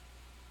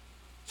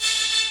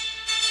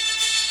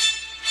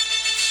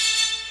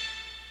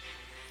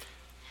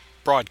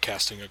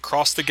Broadcasting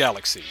across the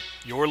galaxy,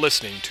 you're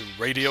listening to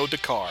Radio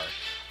Dakar,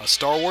 a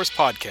Star Wars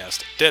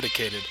podcast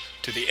dedicated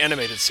to the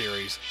animated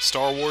series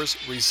Star Wars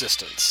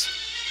Resistance.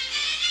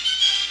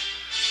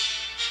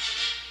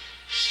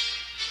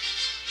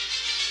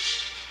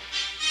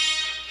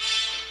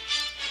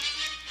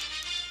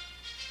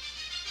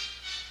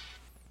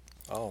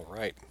 All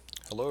right.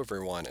 Hello,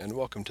 everyone, and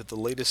welcome to the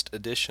latest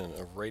edition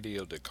of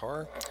Radio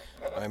Dakar.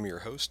 I'm your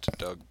host,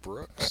 Doug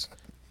Brooks,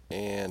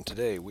 and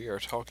today we are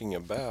talking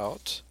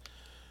about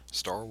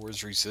Star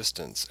Wars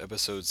Resistance,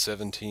 Episode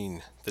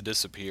 17, The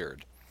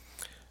Disappeared.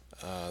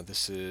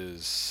 This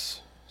is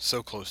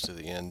so close to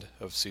the end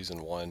of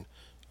Season 1.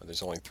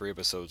 There's only 3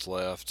 episodes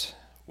left.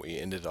 We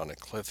ended on a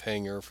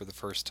cliffhanger for the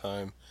first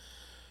time.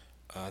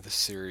 This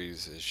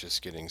series is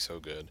just getting so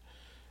good.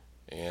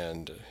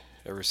 And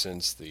ever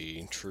since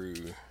the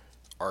true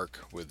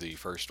arc with the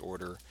First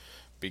Order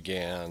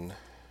began,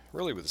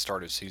 really with the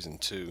start of Season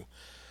 2,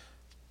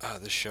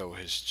 this show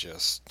has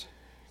just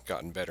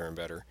gotten better and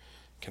better.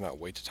 Cannot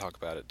wait to talk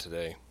about it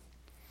today.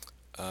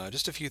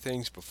 Just a few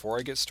things before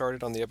I get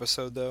started on the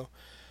episode, though.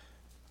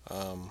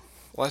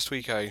 Last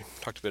week I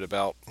talked a bit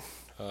about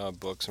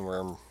books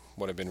and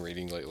what I've been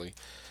reading lately.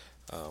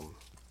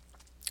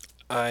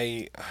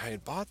 I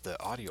had bought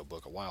the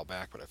audiobook a while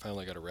back, but I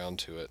finally got around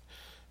to it,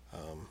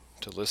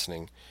 to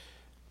listening.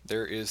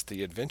 There is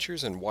the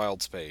Adventures in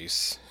Wild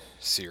Space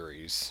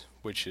series,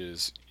 which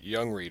is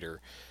young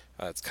reader.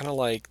 It's kind of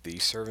like the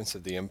Servants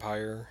of the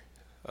Empire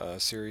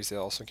series that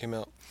also came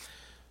out.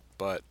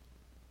 But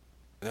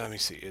let me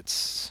see,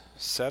 it's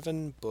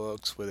 7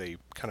 books with a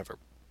kind of a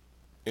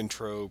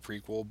intro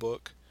prequel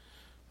book.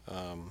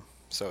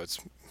 So it's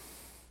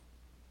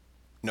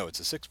a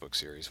 6-book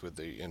series with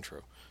the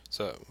intro.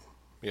 So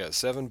yeah,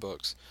 7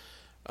 books,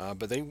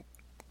 but they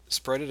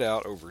spread it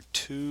out over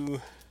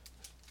 2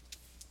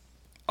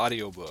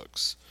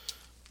 audiobooks.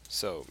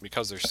 So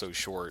because they're so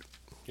short,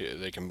 yeah,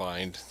 they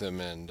combined them,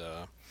 and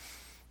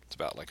it's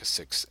about like a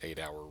 6-8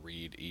 hour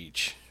read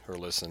each or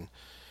listen.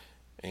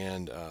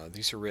 And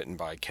these are written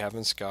by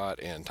Cavan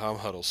Scott and Tom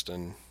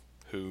Huddleston,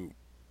 who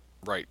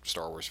write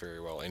Star Wars very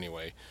well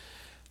anyway.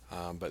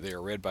 But they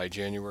are read by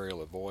January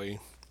LaVoy.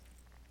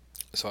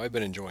 So I've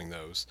been enjoying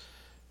those.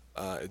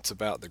 It's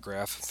about the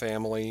Graf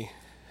family,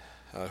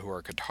 who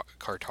are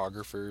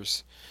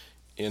cartographers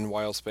in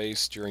Wild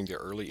Space during the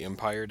early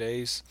Empire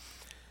days.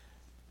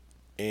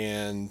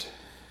 And,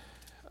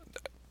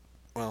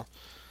 well,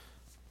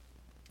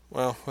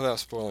 without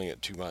spoiling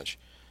it too much,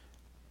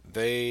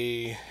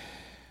 they,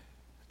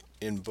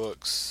 in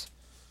books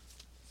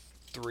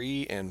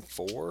 3 and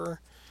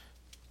 4,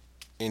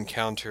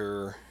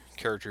 encounter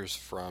characters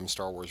from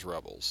Star Wars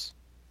Rebels.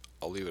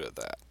 I'll leave it at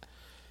that.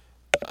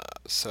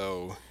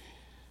 So,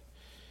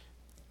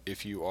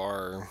 if you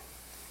are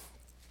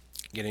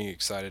getting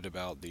excited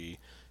about the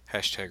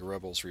hashtag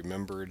Rebels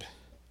Remembered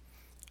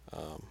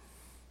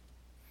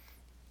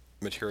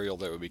material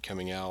that would be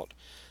coming out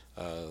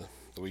the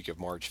week of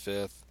March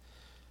 5th,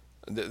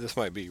 this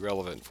might be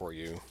relevant for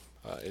you.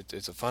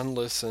 It's a fun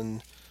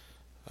listen.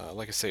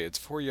 Like I say, it's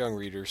for young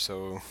readers,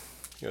 so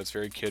it's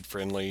very kid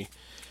friendly.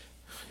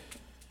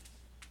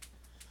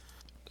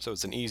 So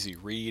it's an easy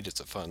read. It's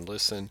a fun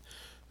listen.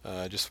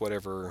 Just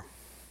whatever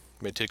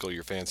may tickle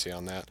your fancy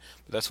on that.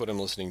 But that's what I'm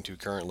listening to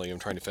currently. I'm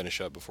trying to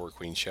finish up before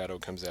Queen's Shadow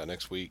comes out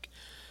next week,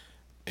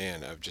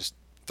 and I've just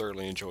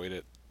thoroughly enjoyed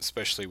it,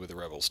 especially with the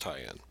Rebels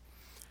tie-in.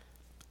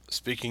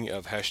 Speaking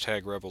of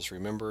hashtag Rebels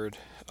Remembered,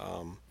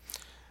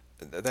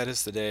 that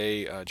is the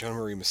day Joanna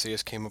Marie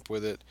Macias came up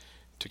with it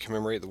to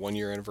commemorate the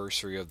 1-year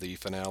anniversary of the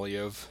finale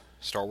of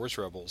Star Wars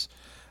Rebels.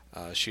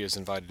 She has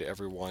invited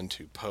everyone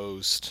to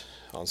post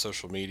on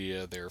social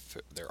media their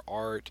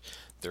art,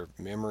 their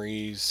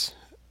memories,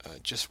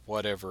 just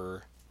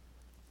whatever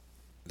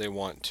they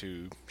want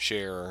to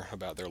share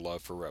about their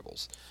love for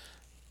Rebels.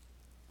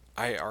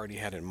 I already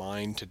had in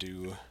mind to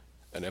do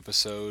an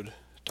episode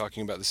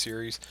talking about the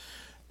series.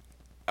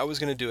 I was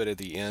going to do it at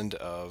the end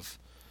of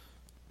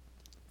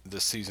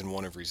the Season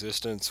 1 of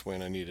Resistance,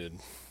 when I needed,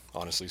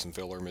 honestly, some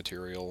filler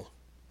material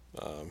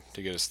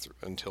to get us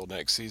until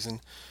next season.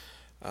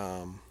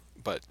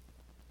 But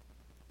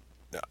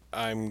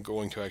I'm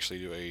going to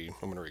actually I'm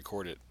going to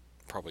record it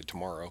probably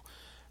tomorrow.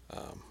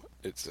 I'm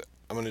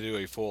going to do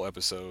a full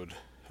episode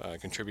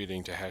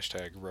contributing to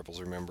hashtag Rebels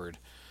Remembered.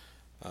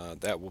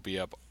 That will be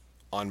up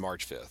on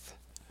March 5th.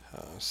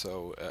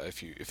 So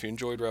if you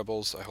enjoyed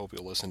Rebels, I hope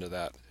you'll listen to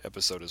that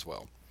episode as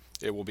well.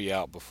 It will be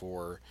out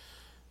before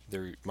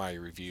my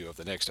review of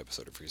the next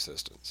episode of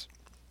Resistance.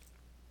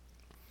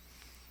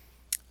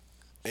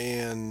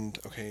 And,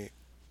 okay,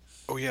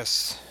 oh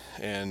yes,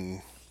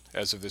 and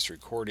as of this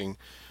recording,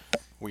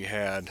 we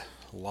had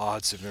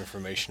lots of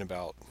information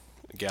about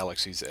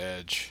Galaxy's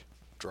Edge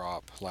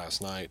drop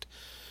last night.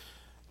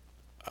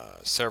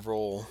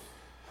 Several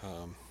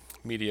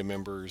media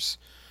members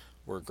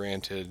were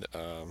granted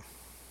a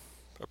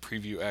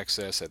preview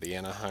access at the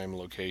Anaheim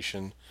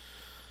location,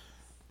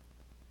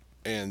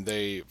 and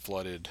they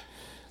flooded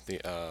the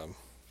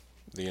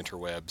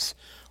interwebs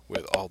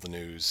with all the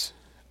news.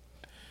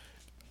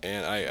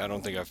 And I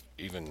don't think I've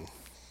even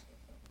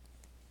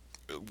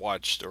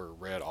watched or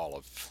read all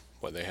of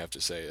what they have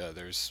to say.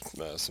 There's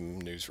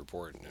some news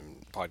report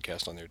and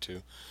podcast on there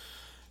too.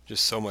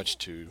 Just so much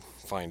to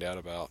find out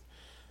about.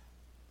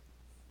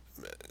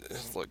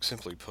 Look,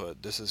 simply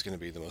put, this is going to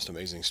be the most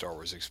amazing Star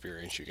Wars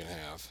experience you can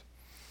have.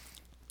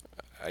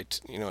 I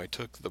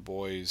took the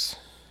boys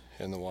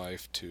and the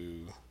wife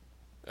to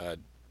uh,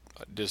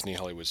 Disney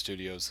Hollywood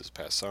Studios this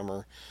past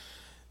summer.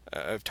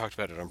 I've talked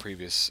about it on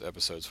previous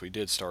episodes. We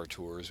did Star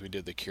Tours. We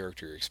did the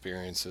character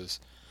experiences.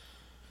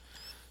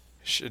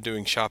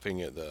 Doing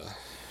shopping at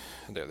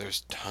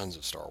there's tons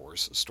of Star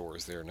Wars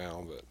stores there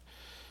now, but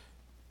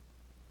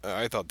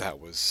I thought that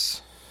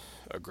was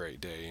a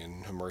great day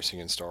and immersing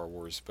in Star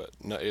Wars. But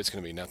no, it's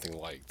going to be nothing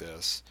like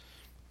this.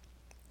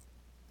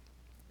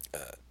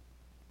 Uh,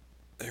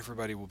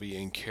 Everybody will be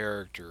in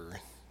character.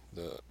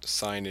 The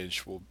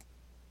signage will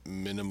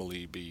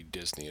minimally be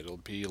Disney. It'll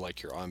be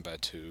like you're on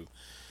Batuu.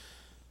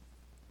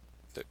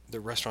 The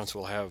restaurants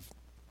will have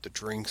the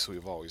drinks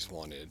we've always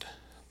wanted,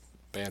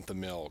 bantha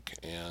milk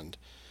and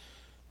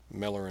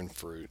melon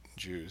fruit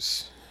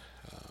juice.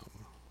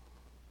 Um,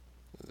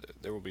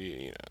 there will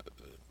be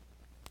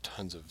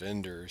tons of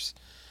vendors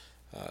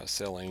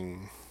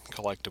selling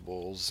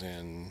collectibles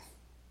and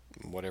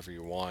whatever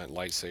you want,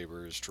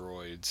 lightsabers,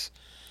 droids.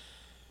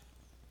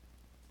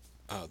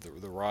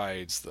 The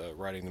rides, the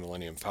riding the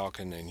Millennium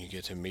Falcon, and you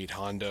get to meet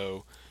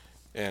Hondo.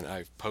 And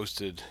I've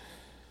posted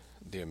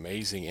the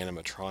amazing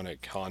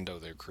animatronic Hondo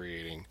they're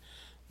creating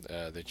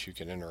that you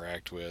can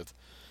interact with.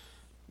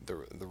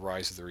 The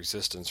Rise of the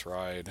Resistance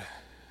ride.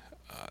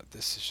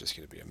 This is just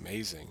going to be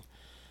amazing.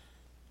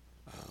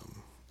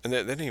 And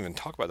they didn't even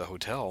talk about the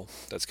hotel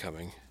that's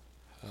coming.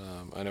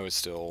 I know it's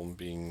still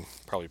being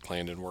probably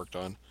planned and worked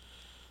on,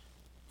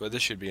 but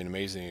this should be an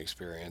amazing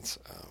experience.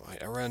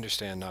 I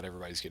understand not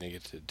everybody's going to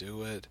get to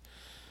do it,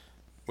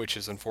 which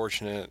is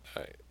unfortunate.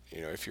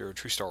 If you're a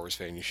true Star Wars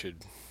fan, you should,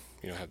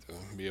 have to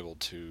be able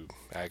to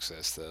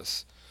access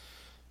this.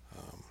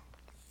 Um,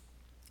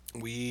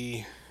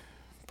 we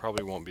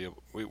probably won't be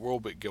able. We'll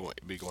be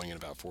going in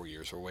about 4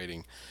 years. We're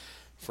waiting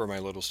for my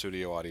little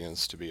studio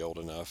audience to be old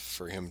enough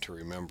for him to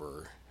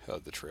remember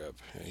the trip.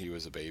 He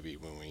was a baby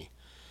when we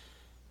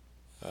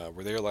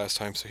were there last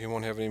time, so he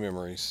won't have any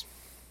memories.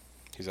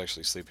 He's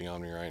actually sleeping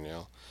on me right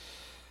now.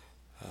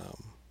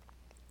 Um,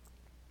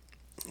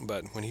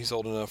 but when he's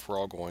old enough, we're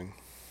all going.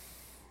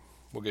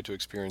 We'll get to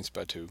experience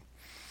Batuu.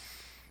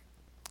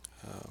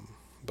 Um,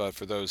 but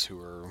for those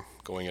who are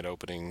going at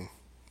opening,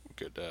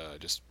 good,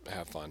 just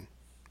have fun.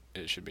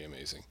 It should be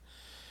amazing.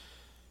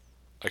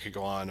 I could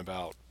go on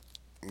about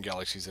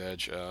Galaxy's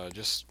Edge.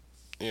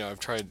 I've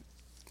tried.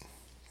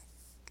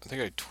 I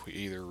think I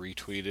either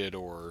retweeted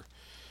or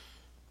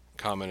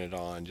commented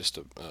on just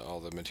all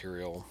the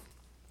material.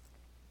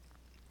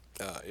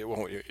 It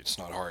won't. It's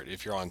not hard.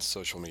 If you're on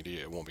social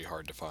media, it won't be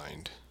hard to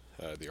find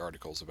the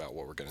articles about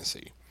what we're going to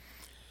see.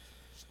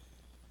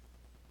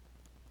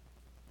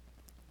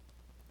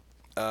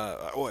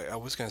 I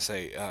was going to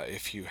say,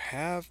 if you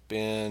have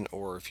been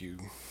or if you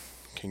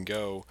can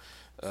go,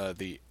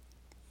 the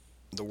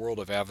world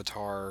of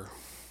Avatar,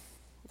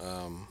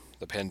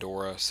 the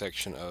Pandora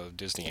section of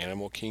Disney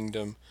Animal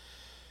Kingdom,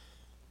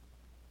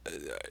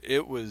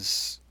 it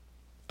was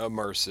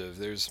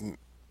immersive.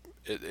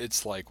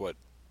 It's like what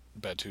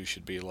Batuu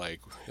should be like.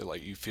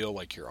 Like you feel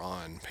like you're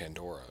on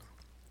Pandora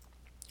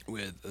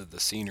with the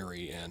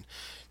scenery and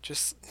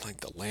just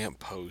like the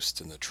lampposts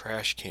and the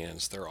trash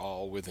cans. They're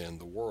all within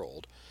the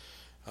world.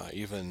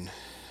 Even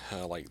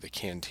like the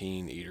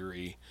canteen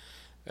eatery.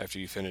 After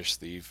you finish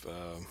the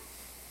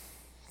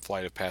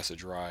Flight of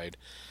Passage ride,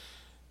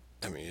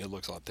 I mean, it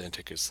looks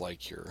authentic. It's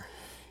like you're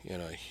in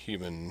a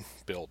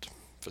human-built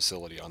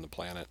facility on the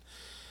planet.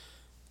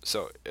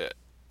 So,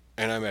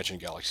 and I imagine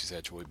Galaxy's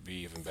Edge would be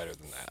even better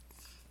than that.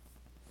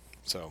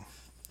 So,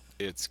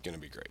 it's going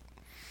to be great.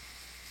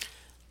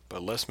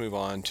 But let's move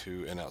on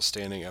to an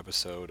outstanding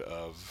episode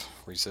of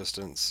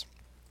Resistance.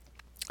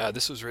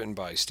 This was written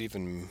by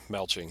Stephen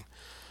Melching,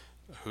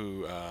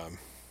 who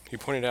he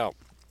pointed out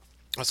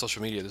on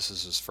social media this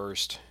is his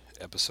first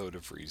episode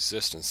of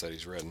Resistance that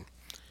he's written.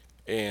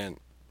 And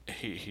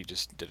he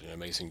just did an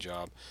amazing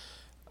job.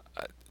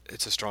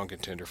 It's a strong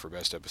contender for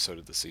best episode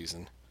of the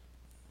season.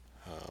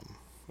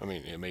 I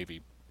mean, it may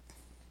be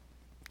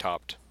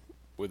topped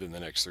within the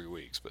next 3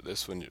 weeks, but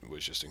this one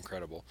was just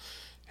incredible.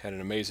 Had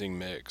an amazing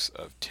mix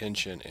of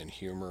tension and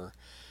humor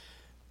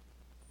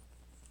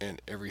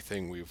and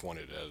everything we've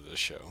wanted out of this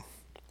show.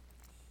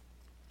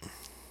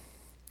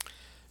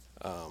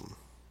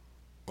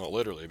 Well,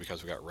 literally,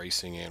 because we got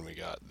racing and we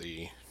got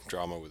the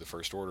drama with the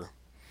First Order.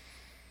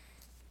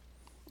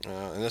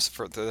 And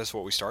that's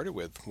what we started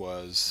with,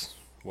 was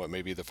what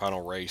maybe the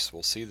final race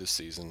we'll see this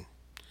season.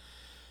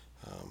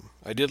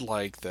 I did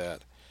like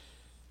that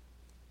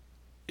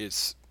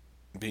it's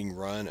being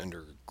run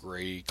under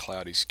gray,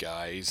 cloudy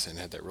skies and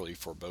had that really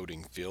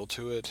foreboding feel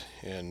to it.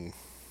 And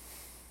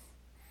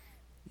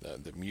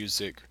the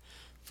music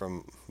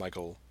from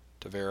Michael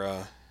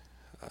Tavera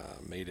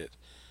made it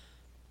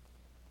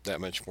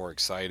that much more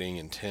exciting,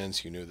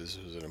 intense. You knew this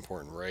was an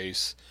important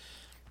race.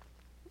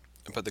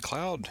 But the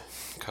cloud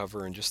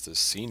cover and just the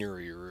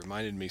scenery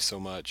reminded me so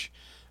much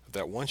of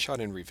that one shot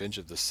in Revenge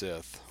of the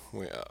Sith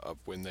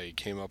when they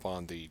came up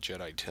on the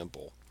Jedi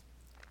Temple.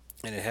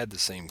 And it had the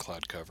same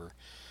cloud cover.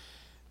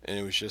 And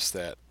it was just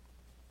that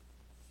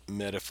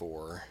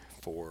metaphor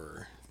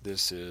for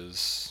this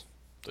is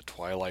the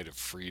twilight of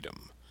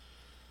freedom.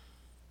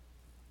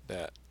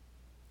 That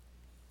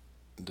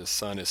the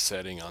sun is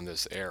setting on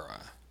this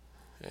era.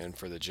 And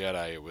for the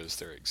Jedi, it was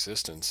their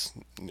existence,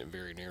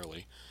 very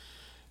nearly.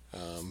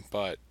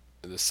 But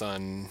the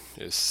sun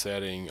is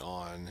setting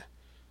on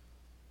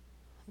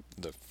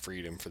the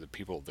freedom for the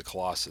people of the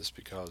Colossus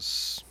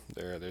because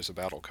there's a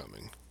battle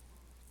coming.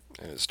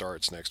 And it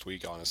starts next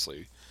week,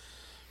 honestly.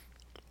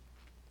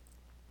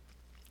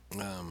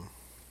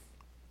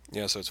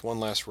 Yeah, so it's one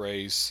last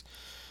race.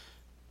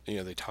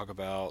 They talk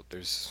about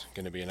there's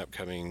going to be an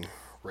upcoming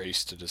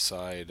race to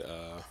decide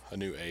a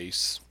new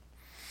ace.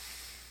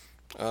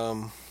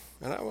 And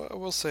I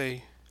will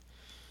say,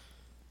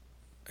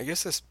 I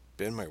guess that's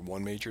been my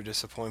one major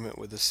disappointment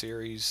with the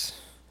series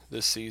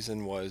this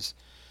season was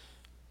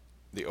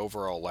the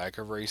overall lack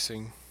of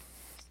racing.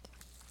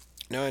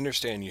 Now I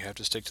understand you have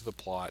to stick to the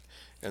plot,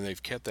 and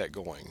they've kept that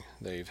going.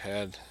 They've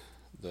had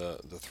the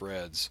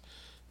threads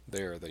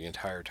there the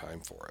entire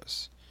time for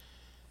us.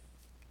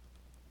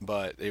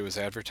 But it was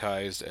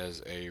advertised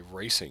as a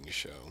racing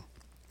show,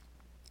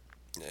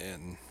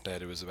 and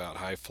that it was about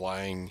high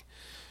flying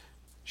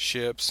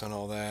ships and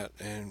all that,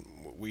 and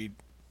we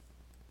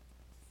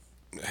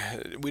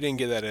didn't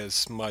get that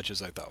as much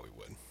as I thought we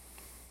would.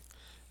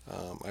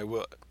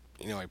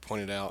 I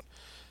pointed out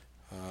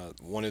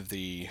one of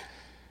the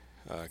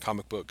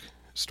comic book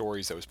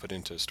stories that was put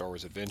into Star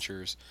Wars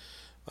Adventures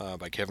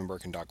by Kevin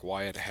Burke and Doc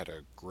Wyatt had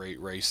a great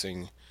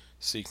racing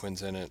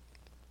sequence in it,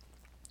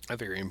 a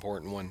very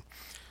important one.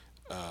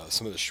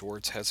 Some of the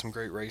shorts had some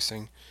great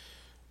racing,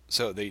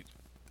 so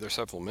their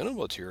supplemental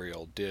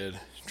material did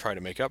try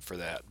to make up for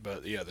that.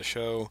 But yeah, the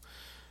show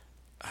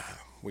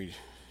we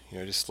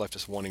just left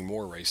us wanting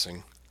more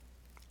racing,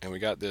 and we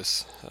got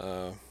this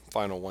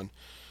final one.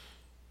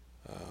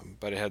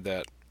 But it had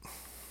that,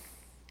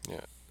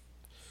 yeah,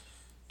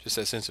 just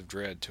that sense of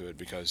dread to it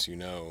because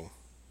the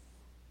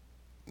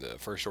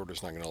First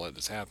Order's not going to let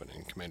this happen,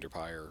 and Commander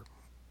Pyre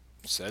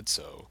said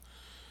so.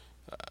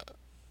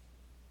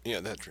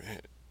 That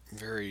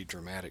very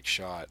dramatic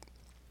shot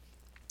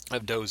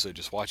of Doza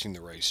just watching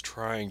the race,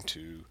 trying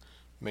to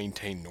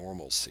maintain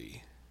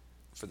normalcy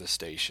for the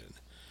station.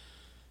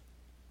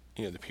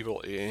 The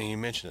people, and he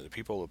mentioned it, the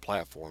people of the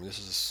platform, this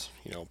is,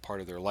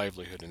 part of their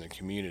livelihood in the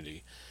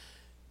community.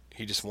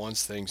 He just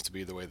wants things to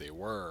be the way they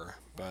were,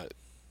 but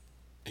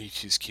he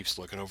just keeps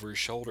looking over his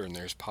shoulder, and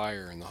there's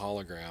Pyre in the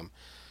hologram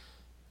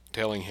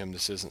telling him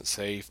this isn't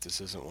safe, this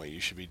isn't what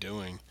you should be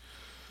doing.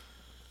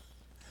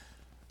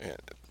 And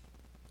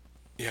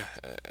yeah,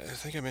 I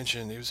think I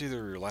mentioned it was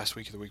either last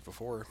week or the week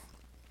before.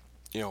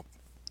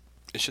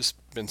 It's just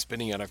been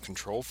spinning out of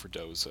control for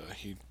Doza.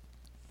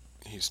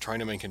 He's trying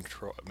to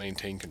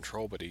maintain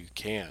control, but he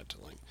can't.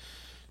 Like,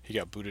 he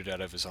got booted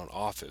out of his own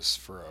office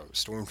for a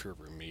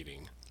stormtrooper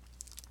meeting.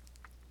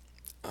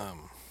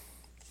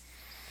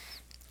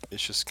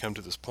 It's just come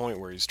to this point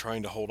where he's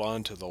trying to hold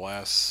on to the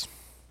last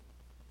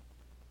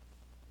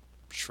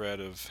shred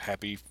of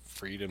happy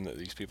freedom that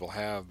these people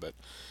have, but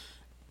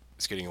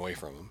it's getting away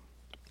from him.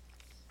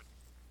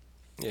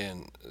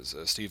 And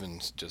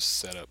Stevens just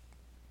set up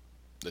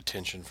the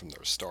tension from the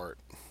start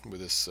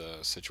with this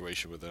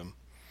situation with them.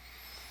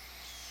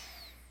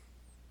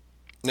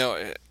 Now,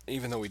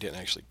 even though we didn't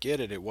actually get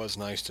it, it was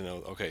nice to know,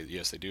 okay,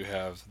 yes, they do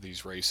have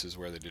these races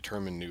where they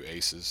determine new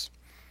aces.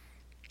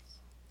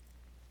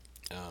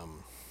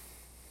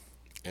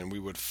 And we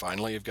would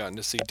finally have gotten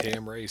to see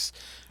Tam race.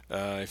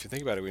 If you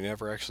think about it, we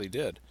never actually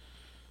did.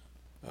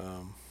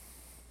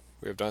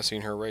 We have not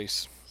seen her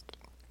race,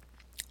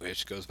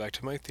 which goes back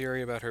to my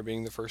theory about her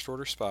being the First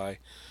Order spy,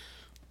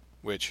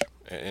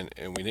 and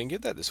we didn't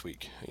get that this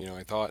week.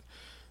 I thought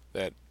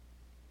that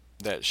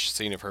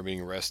scene of her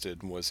being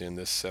arrested was in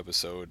this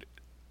episode.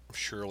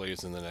 Surely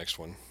it's in the next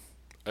one.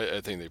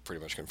 I think they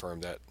pretty much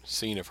confirmed that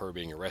scene of her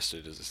being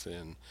arrested is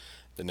in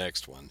the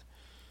next one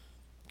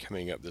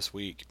coming up this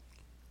week.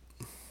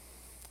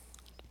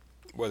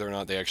 Whether or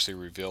not they actually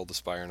reveal the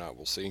spy or not,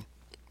 we'll see.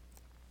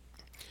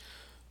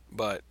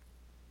 But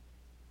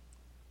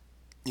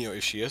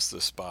if she is the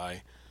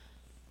spy,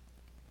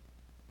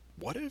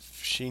 what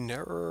if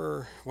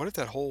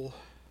that whole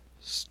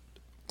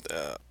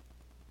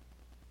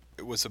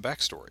it was a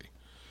backstory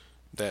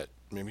that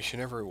maybe she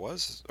never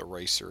was a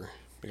racer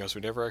because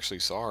we never actually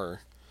saw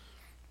her.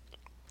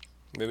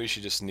 Maybe she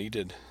just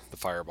needed the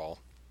fireball.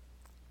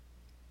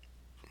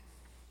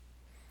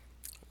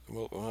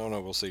 Well, I don't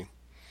know. We'll see.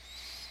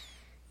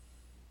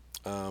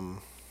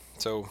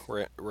 So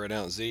we're at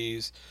Aunt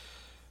Z's.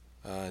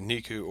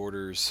 Niku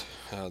orders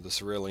the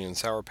cerulean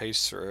sour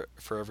paste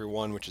for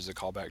everyone, which is a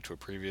callback to a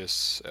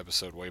previous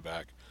episode way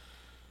back.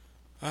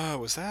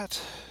 Was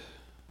that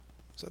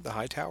the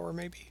High Tower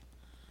maybe?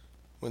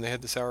 When they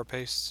had the sour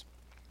pastes?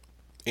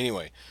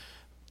 Anyway,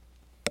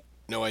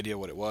 no idea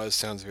what it was.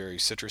 Sounds very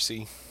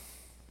citrusy.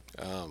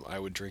 I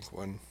would drink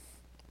one.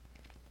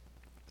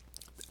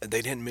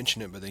 They didn't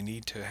mention it, but they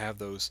need to have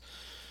those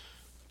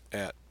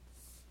at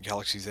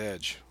Galaxy's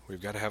Edge.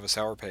 We've got to have a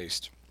sour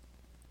paste.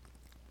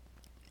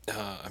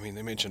 I mean,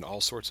 they mentioned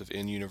all sorts of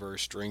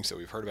in-universe drinks that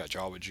we've heard about,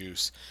 Java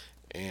Juice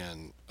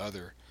and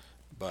other,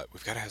 but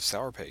we've got to have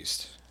sour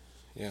paste.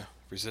 Yeah,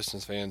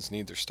 Resistance fans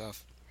need their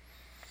stuff.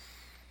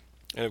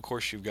 And of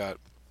course, you've got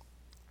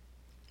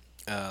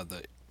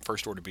the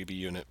First Order BB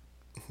unit.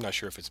 Not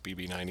sure if it's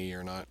BB-90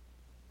 or not.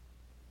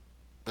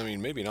 I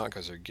mean, maybe not,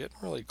 because they're getting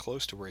really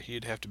close to where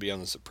he'd have to be on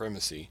the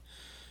Supremacy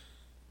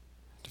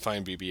to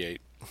find BB-8.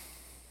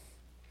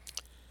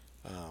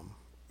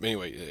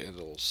 Anyway, a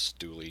little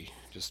stooly,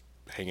 just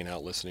hanging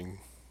out listening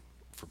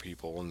for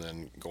people and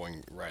then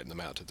going ratting them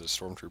out to the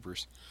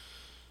stormtroopers.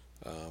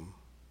 Um,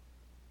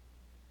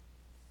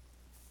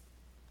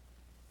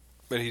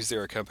 but he's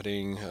there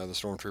accompanying the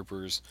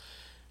stormtroopers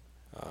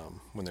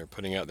when they're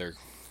putting out their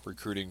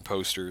recruiting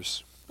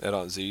posters at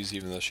Aunt Z's,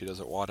 even though she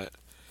doesn't want it.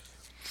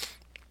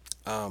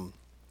 Um,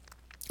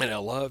 and I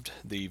loved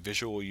the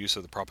visual use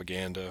of the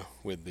propaganda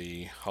with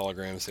the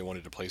holograms they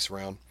wanted to place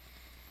around.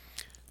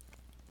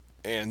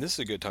 And this is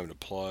a good time to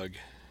plug,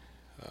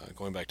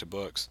 going back to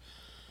books.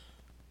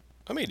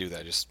 I may do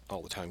that just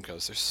all the time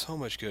because there's so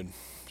much good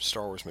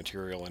Star Wars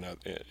material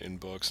in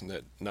books, and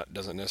that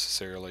doesn't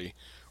necessarily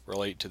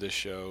relate to this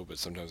show, but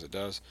sometimes it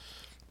does.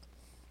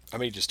 I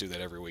may just do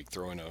that every week,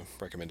 throw in a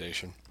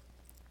recommendation.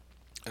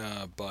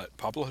 But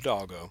Pablo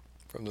Hidalgo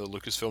from the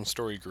Lucasfilm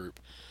Story Group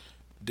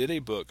did a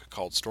book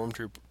called Star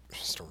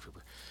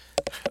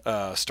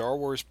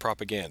Wars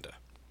Propaganda,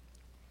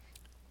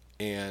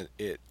 and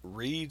it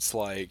reads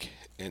like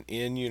an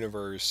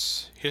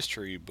in-universe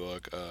history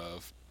book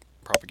of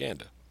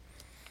propaganda,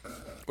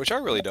 which I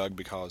really dug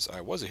because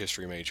I was a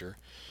history major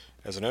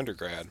as an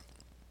undergrad,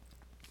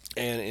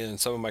 and in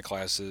some of my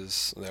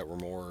classes that were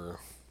more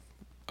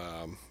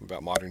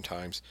about modern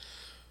times,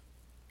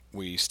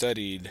 we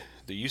studied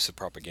the use of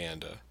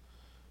propaganda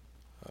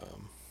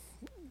um,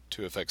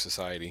 to affect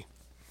society.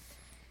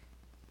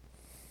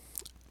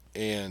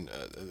 And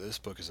this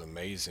book is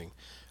amazing.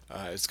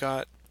 It's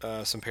got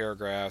some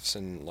paragraphs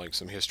and like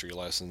some history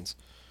lessons.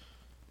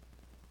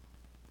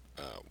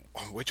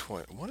 Which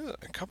one?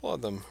 A couple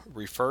of them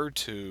refer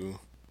to,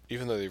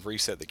 even though they've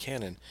reset the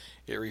canon,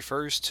 it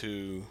refers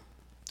to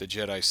the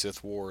Jedi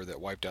Sith War that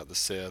wiped out the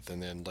Sith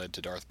and then led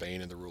to Darth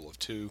Bane and the Rule of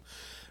Two.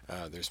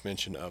 There's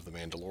mention of the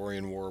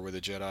Mandalorian War with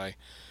the Jedi,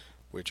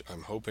 which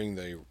I'm hoping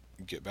they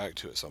get back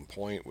to at some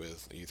point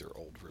with either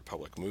Old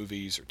Republic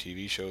movies or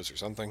TV shows or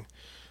something.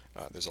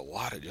 There's a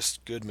lot of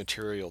just good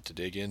material to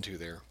dig into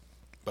there.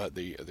 But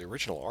the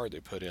original art they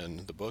put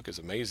in the book is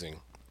amazing.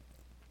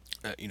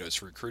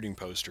 It's recruiting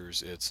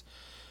posters. It's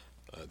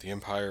the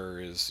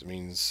Empire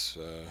means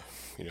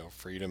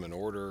freedom and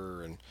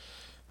order, and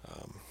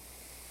um,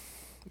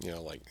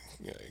 like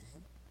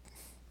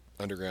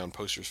underground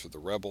posters for the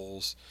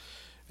rebels.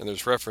 And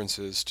there's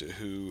references to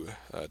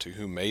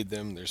who made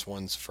them. There's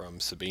ones from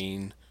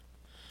Sabine.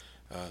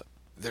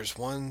 There's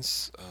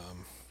ones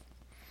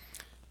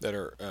that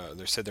are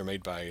they said they're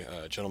made by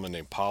a gentleman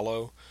named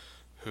Paulo,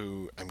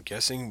 who I'm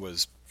guessing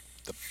was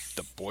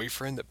the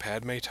boyfriend that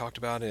Padme talked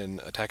about in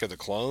Attack of the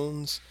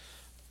Clones.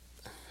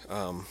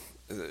 Um,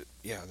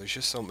 yeah, there's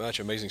just so much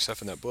amazing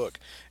stuff in that book,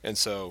 and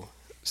so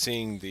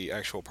seeing the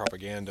actual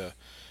propaganda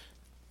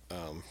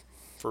um,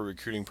 for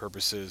recruiting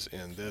purposes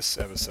in this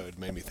episode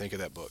made me think of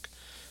that book.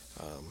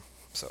 Um,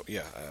 so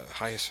yeah,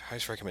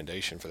 highest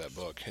recommendation for that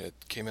book. It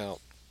came out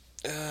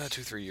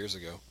 2-3 years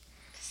ago.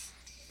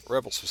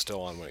 Rebels was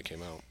still on when it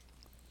came out,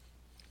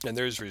 and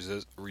there's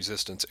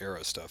Resistance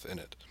era stuff in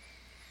it.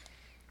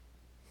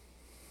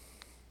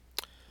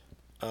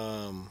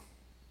 Um,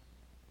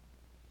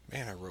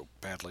 Man, I wrote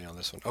badly on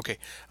this one. Okay,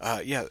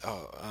 yeah,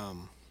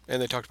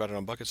 and they talked about it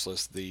on Bucket's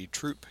List. The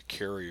troop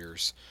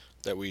carriers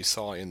that we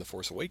saw in The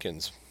Force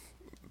Awakens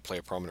play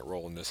a prominent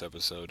role in this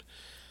episode,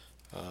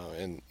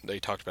 and they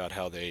talked about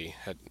how they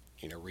had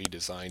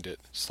redesigned it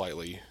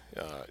slightly,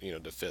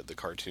 to fit the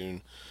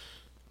cartoon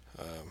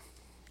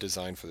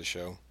design for the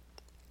show.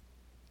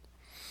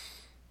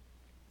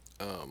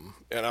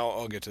 And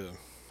I'll get to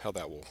how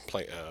that will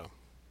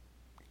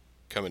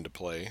come into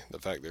play. The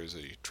fact there's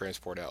a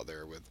transport out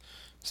there with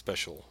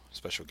special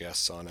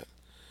guests on it.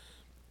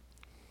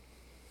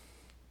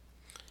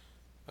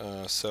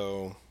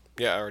 So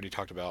yeah, I already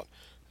talked about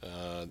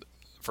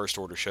First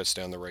Order shuts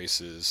down the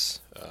races,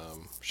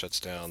 shuts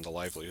down the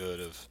livelihood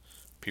of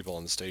people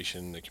on the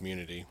station, the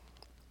community.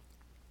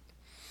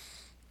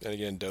 And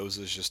again, Doze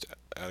is just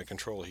out of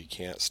control. He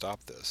can't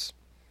stop this.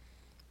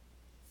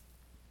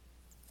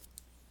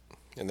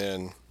 And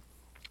then,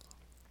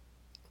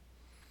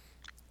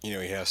 he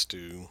has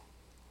to,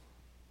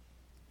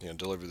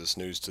 deliver this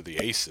news to the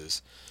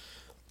aces.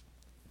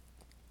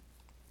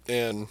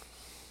 And,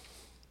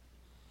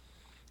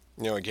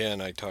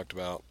 again, I talked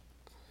about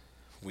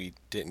we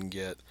didn't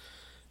get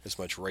as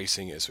much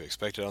racing as we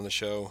expected on the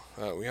show.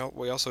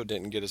 We also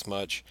didn't get as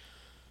much,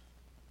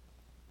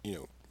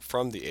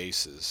 from the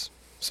Aces.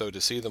 So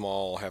to see them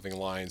all having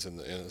lines in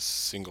a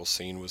single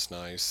scene was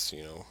nice.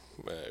 It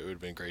would have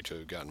been great to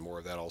have gotten more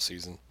of that all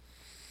season.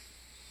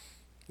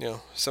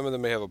 Some of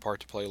them may have a part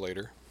to play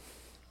later.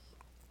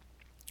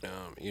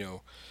 Um, you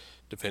know,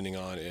 Depending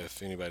on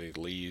if anybody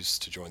leaves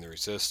to join the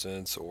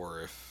Resistance,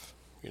 or if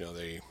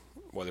they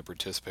what their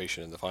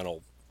participation in the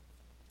final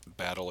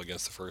battle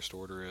against the First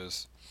Order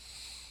is.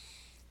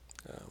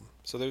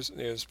 So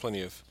there's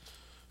plenty of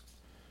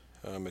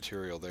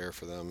material there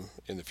for them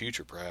in the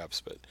future,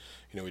 perhaps. But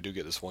we do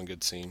get this one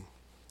good scene.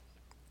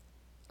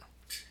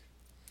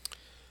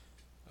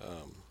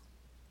 Um,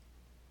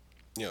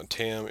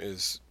 Tam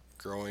is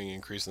growing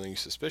increasingly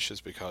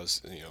suspicious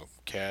because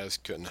Kaz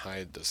couldn't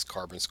hide this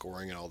carbon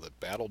scoring and all the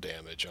battle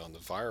damage on the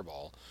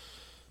fireball.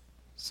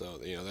 So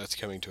that's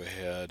coming to a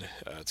head.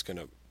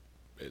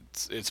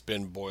 It's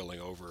been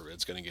boiling over.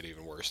 It's going to get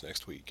even worse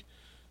next week,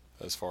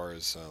 as far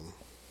as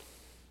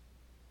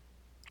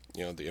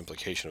the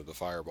implication of the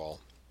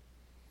fireball.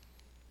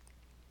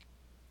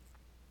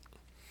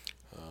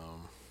 But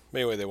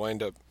anyway, they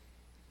wind up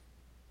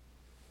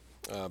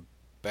uh,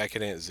 back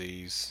at Aunt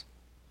Z's,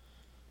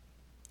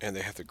 and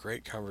they have the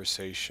great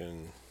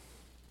conversation,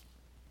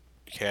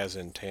 Kaz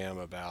and Tam,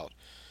 about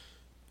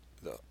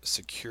the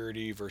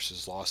security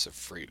versus loss of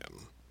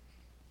freedom.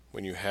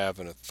 When you have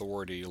an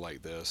authority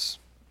like this,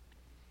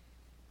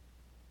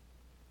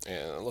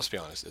 and let's be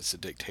honest, it's a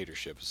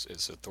dictatorship,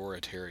 it's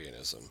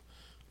authoritarianism,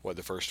 what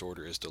the First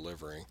Order is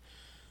delivering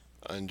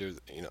under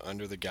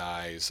the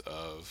guise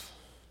of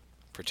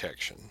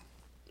protection.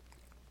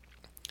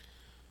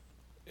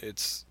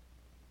 It's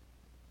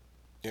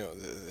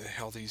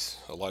how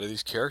a lot of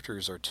these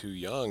characters are too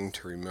young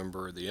to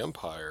remember the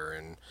Empire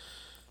and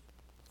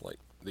like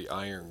the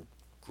iron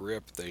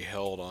grip they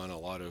held on a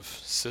lot of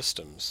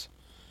systems.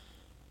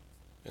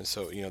 And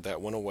so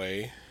that went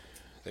away.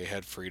 They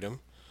had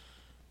freedom.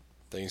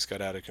 Things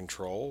got out of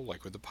control,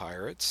 like with the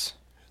pirates.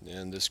 And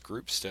then this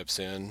group steps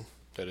in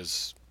that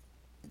has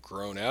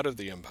grown out of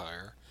the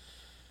Empire.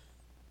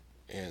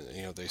 And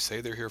they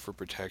say they're here for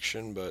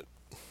protection, but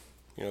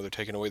they're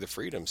taking away the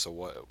freedom. So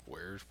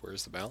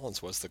where's the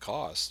balance? What's the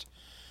cost?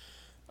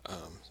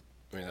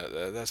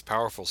 That's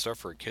powerful stuff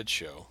for a kids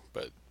show,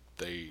 but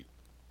they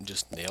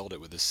just nailed it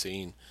with this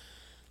scene.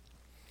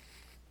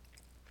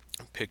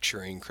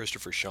 Picturing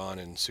Christopher Sean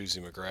and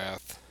Susie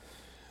McGrath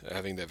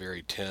having that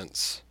very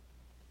tense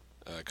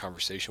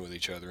conversation with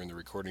each other in the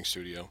recording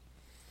studio.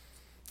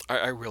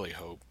 I really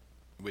hope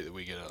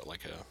we get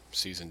a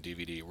season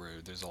DVD where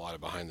there's a lot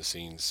of behind the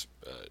scenes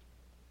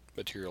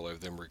material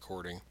of them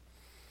recording.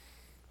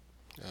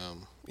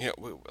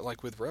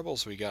 Like with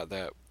Rebels, we got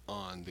that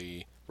on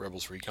the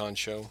Rebels Recon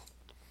show.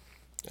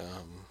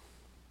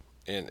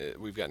 And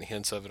we've gotten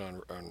hints of it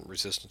on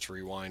Resistance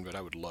Rewind, but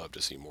I would love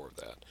to see more of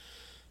that,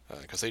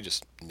 because they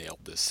just nailed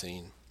this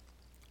scene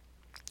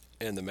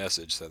and the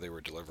message that they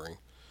were delivering.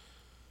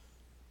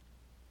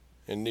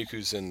 And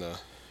Niku's in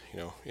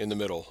the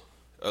middle,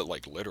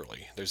 like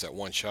literally. There's that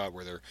one shot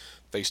where they're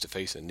face to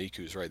face, and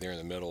Niku's right there in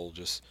the middle.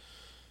 Just,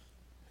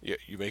 yeah,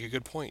 you make a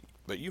good point,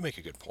 but you make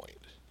a good point.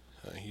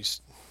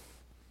 He's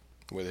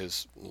with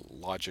his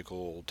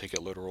logical, take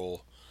it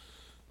literal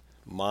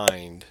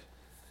mind.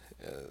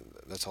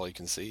 That's all he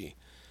can see.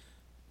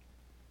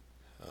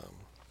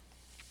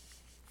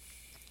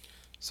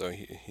 So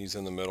he's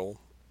in the middle.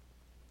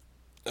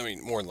 I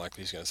mean, more than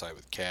likely he's going to side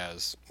with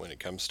Kaz when it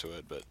comes to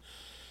it, but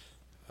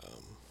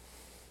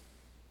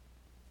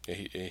yeah,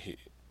 he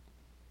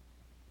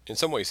in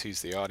some ways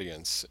he's the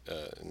audience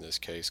in this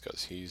case,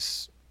 because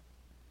he's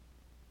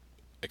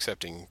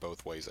accepting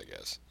both ways, I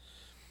guess.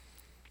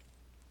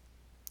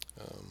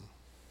 Um,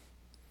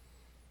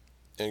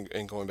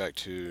 and going back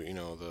to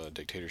the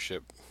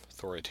dictatorship,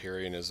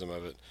 authoritarianism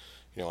of it,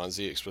 Aunt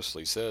Z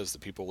explicitly says the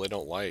people they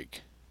don't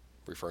like,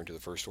 referring to the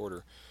First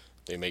Order,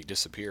 they make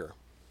disappear.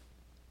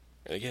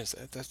 And again,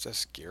 that's a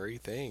scary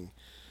thing.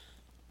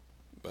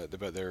 But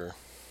they're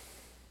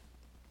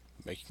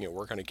making it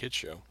work on a kids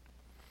show.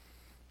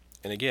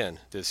 And again,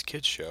 this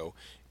kids show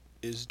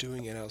is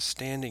doing an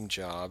outstanding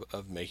job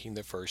of making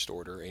the First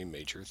Order a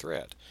major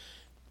threat.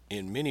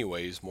 In many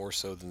ways, more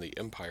so than the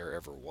Empire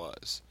ever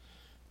was.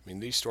 I mean,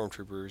 these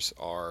stormtroopers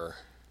are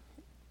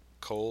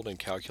cold and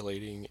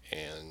calculating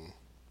and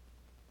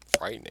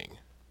frightening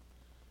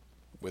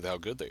with how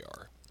good they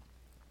are.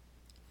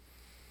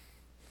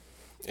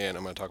 And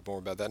I'm going to talk more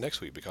about that next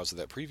week because of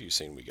that preview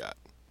scene we got.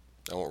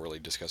 I won't really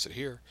discuss it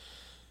here.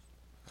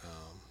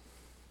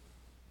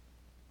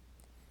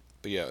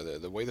 But yeah,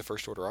 the way the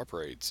First Order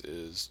operates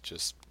is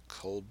just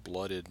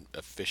cold-blooded,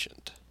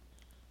 efficient,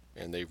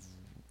 and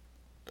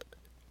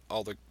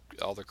all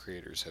the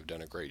creators have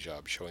done a great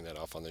job showing that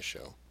off on this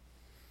show.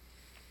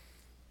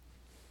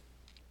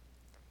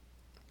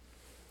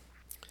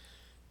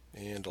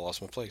 And I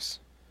lost my place.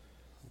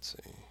 Let's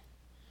see.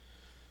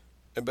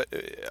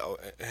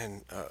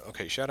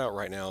 Okay, shout out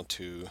right now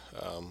to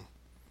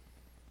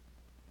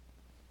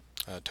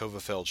Tova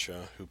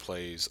Feldsha, who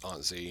plays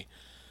Aunt Z.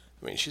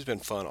 I mean, she's been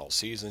fun all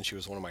season. She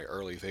was one of my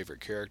early favorite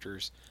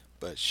characters,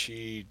 but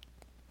she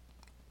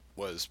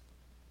was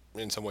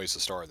in some ways the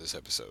star of this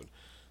episode.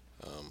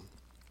 Um,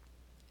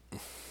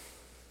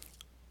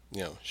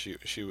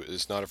 she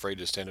is not afraid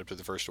to stand up to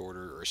the First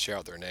Order or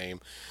shout their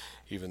name,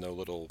 even though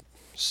little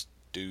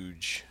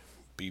stooge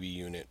BB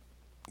unit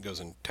goes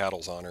and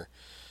tattles on her.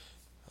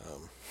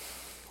 Um,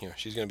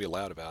 she's going to be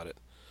loud about it.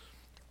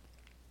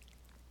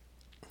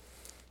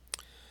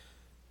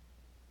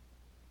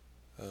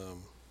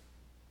 Um,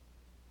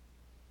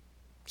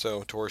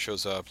 so Tor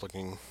shows up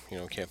looking,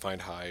 can't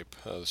find Hype.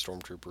 The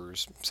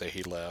stormtroopers say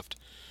he left.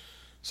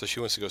 So she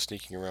wants to go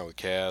sneaking around with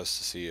Kaz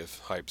to see if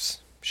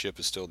Hype's ship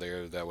is still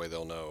there. That way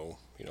they'll know,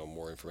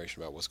 more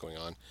information about what's going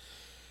on.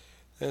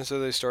 And so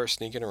they start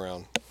sneaking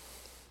around.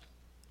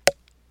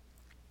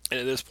 And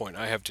at this point,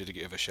 I have to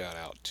give a shout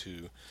out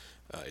to,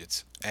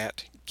 it's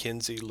at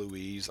Kinsey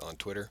Louise on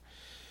Twitter.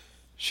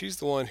 She's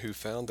the one who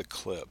found the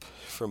clip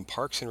from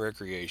Parks and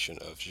Recreation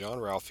of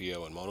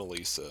Jean-Ralphio and Mona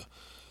Lisa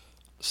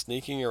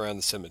sneaking around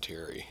the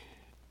cemetery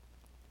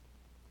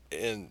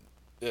and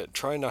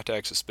trying not to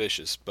act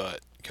suspicious,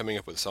 but coming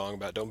up with a song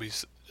about don't be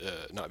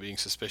not being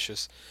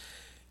suspicious.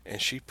 And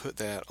she put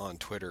that on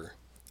Twitter,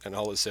 and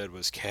all it said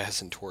was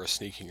Kaz and Tora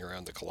sneaking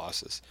around the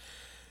Colossus.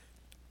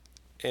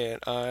 And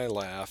I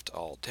laughed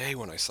all day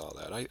when I saw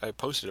that. I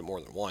posted it more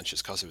than once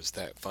just because it was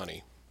that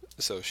funny.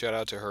 So shout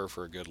out to her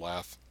for a good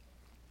laugh.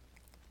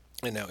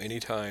 And now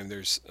anytime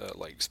there's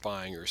like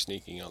spying or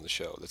sneaking on the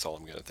show, that's all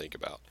I'm going to think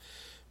about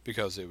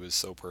because it was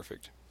so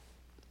perfect.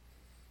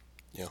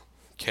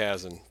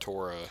 Kaz and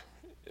Tora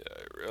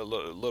a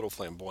little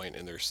flamboyant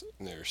in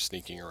their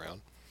sneaking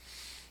around.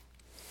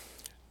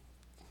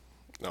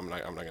 I'm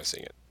not going to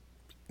sing it.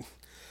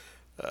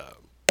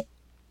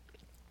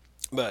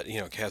 But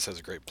Kaz has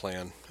a great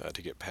plan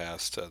to get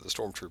past the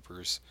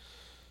stormtroopers.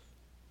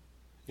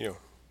 You know,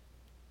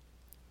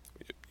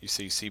 you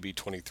see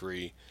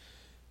CB-23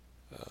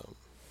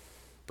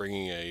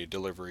 bringing a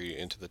delivery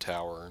into the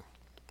tower.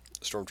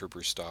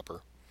 Stormtroopers stop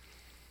her,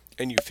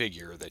 and you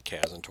figure that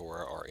Kaz and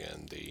Tora are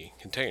in the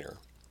container.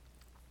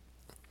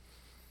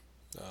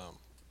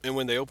 And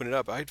when they open it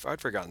up, I'd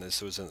forgotten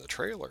this was in the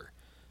trailer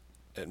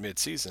at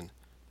mid-season.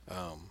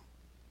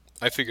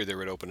 I figured they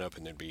would open up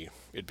and it'd be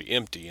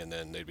empty, and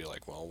then they'd be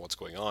like, "Well, what's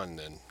going on?" And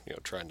then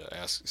trying to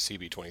ask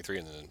CB-23,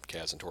 and then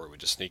Kaz and Tora would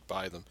just sneak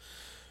by them.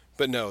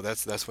 But no,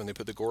 that's when they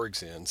put the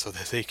Gorgs in so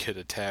that they could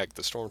attack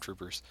the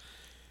stormtroopers.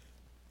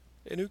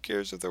 And who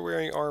cares if they're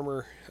wearing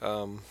armor?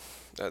 The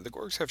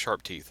Gorgs have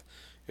sharp teeth.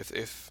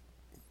 If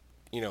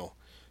what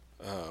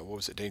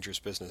was it? Dangerous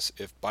Business.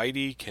 If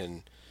Bitey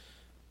can,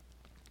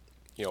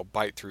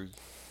 bite through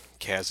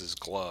Kaz's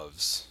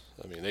gloves,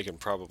 I mean, they can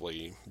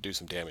probably do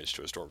some damage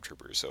to a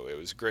stormtrooper. So it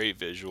was great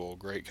visual,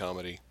 great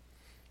comedy.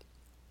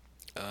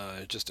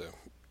 Just a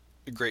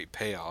great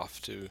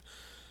payoff to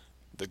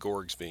the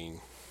Gorgs being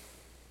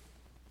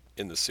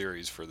in the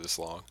series for this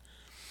long.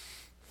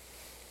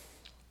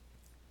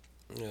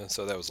 Yeah,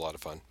 so that was a lot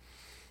of fun.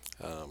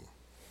 And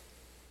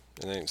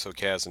then so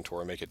Kaz and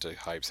Tora make it to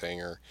Hype's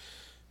hangar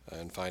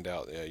and find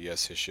out,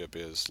 yes, his ship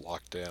is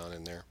locked down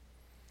in there.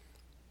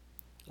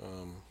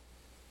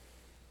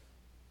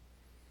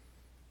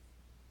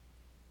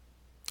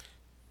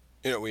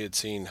 We had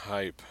seen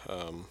Hype,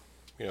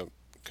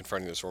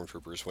 confronting the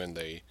stormtroopers when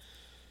they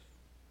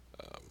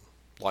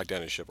locked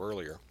down his ship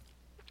earlier.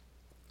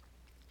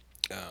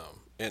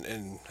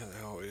 And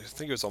I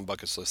think it was on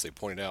Bucket's list. They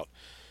pointed out,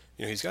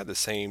 he's got the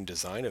same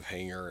design of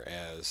hangar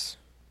as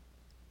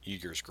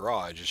Yeager's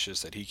garage. It's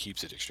just that he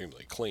keeps it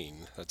extremely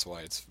clean. That's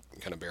why it's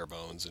kind of bare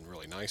bones and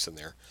really nice in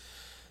there.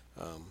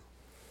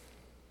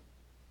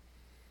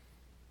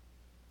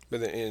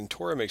 But then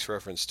Tora makes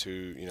reference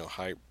to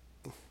Hype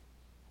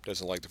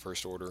doesn't like the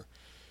First Order,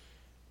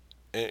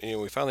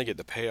 and we finally get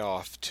the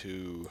payoff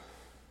to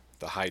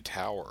the High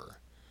Tower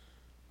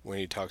when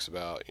he talks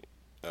about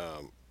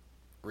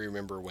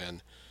remember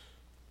when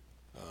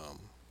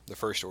the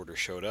First Order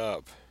showed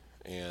up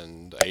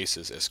and the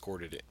Aces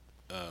escorted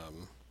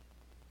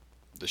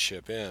the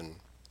ship in.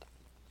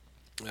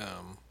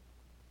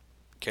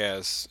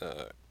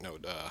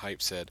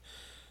 Hype said,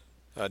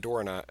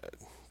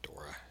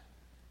 Dora.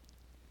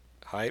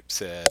 Hype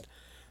said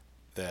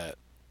that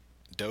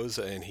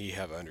Doza and he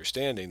have an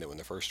understanding that when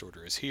the First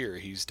Order is here,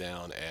 he's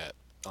down at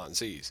Aunt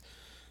Z's.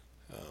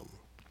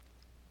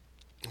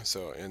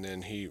 And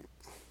then he,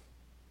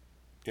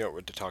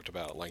 talked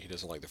about like he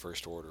doesn't like the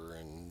First Order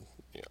and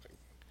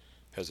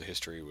has a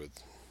history with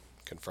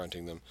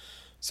confronting them.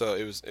 So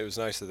it was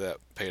nice that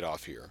paid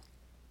off here.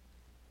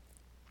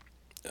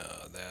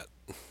 That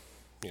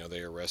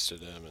they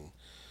arrested him and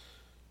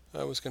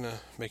I was gonna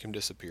make him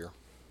disappear.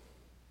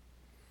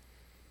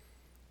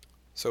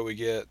 So we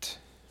get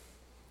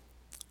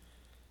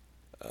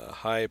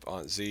Hype,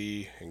 Aunt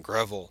Z, and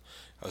Greville.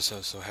 I was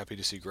so happy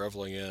to see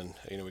Greville again.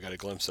 We got a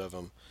glimpse of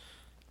him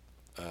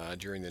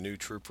during the new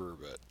Trooper,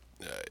 but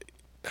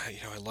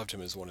I loved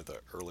him as one of the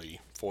early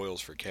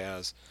foils for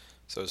Kaz.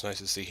 So it was nice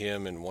to see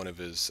him and one of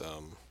his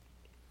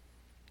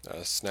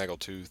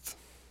Snaggletooth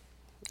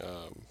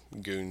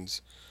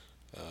goons.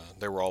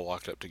 They were all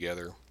locked up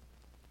together,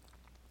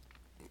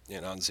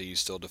 and Aunt Z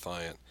still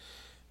defiant.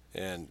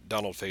 And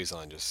Donald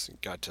Faison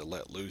just got to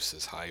let loose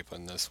his hype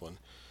on this one.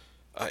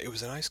 It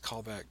was a nice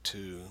callback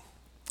to.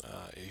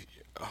 Uh,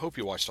 I hope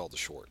you watched all the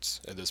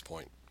shorts at this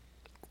point,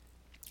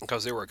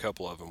 because there were a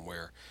couple of them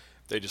where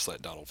they just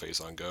let Donald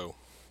Faison go,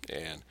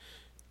 and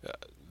uh,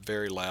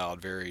 very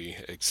loud, very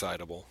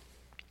excitable.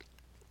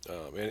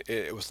 And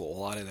it was a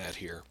lot of that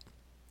here.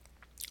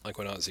 Like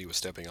when Aunt Z was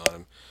stepping on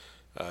him,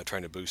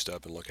 trying to boost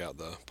up and look out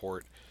the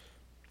port.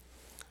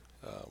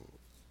 Um,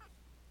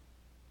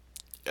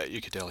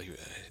 you could tell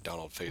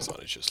Donald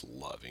Faison is just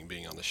loving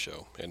being on the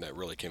show, and that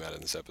really came out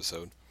in this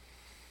episode.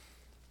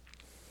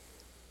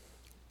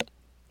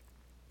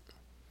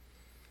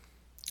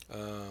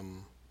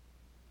 Um,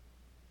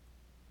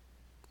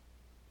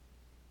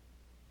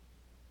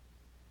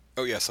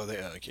 oh yeah, so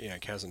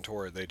Kaz and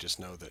Tora, they just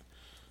know that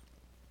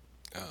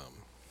um,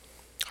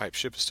 Hype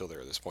Ship is still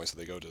there at this point, so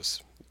they go to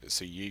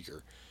see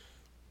Yeager.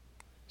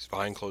 He's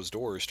behind closed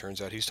doors.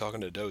 Turns out he's talking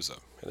to Doza,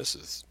 and this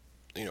is,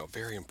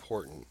 very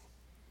important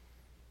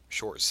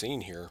short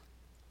scene here.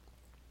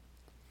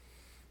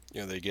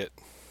 They get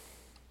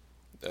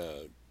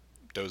uh,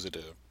 Doza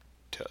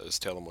to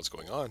tell them what's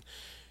going on,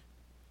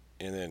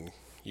 and then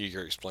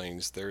Yeager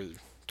explains they're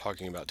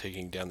talking about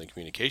taking down the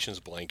communications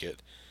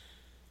blanket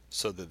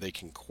so that they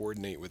can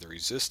coordinate with the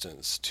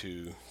resistance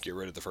to get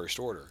rid of the First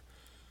Order.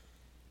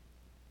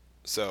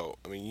 So,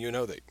 I mean,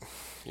 that,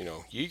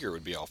 Yeager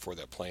would be all for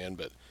that plan,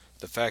 but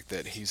the fact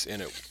that he's in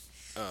it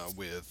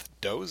with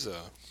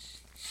Doza,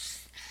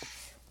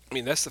 I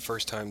mean, that's the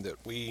first time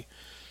that we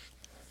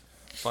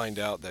find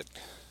out that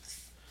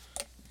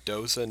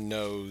Doza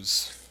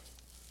knows,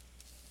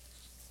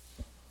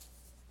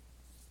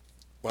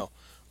 well,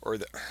 or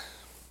that,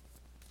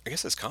 I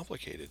guess it's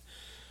complicated.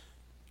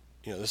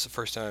 This is the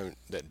first time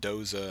that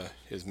Doza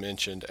is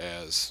mentioned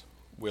as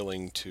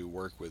willing to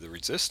work with the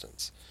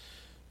resistance.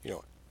 You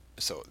know,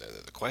 so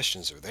the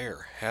questions are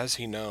there. Has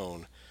he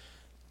known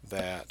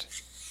that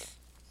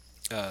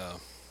uh,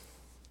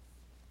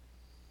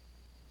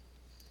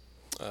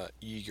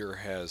 Yeager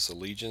has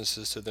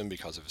allegiances to them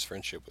because of his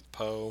friendship with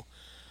Poe?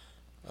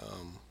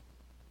 Um,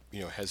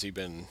 has he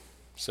been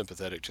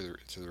sympathetic to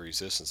the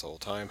resistance the whole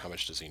time? How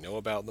much does he know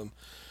about them?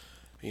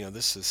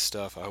 This is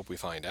stuff I hope we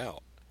find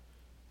out.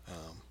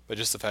 But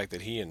just the fact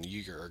that he and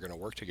Yeager are going to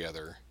work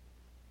together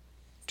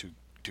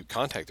to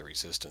contact the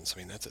resistance, I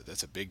mean,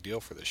 that's a big deal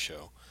for this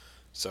show.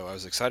 So I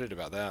was excited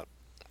about that.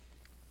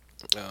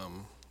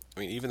 I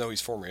mean, even though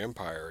he's former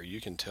Empire, you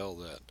can tell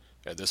that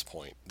at this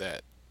point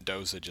that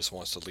Doza just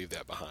wants to leave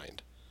that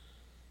behind.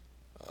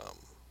 Um,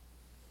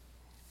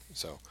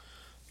 so,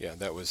 yeah, uh,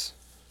 that was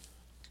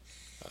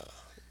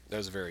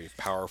a very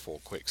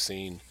powerful, quick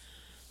scene,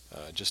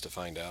 just to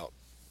find out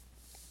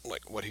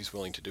like what he's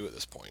willing to do at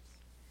this point.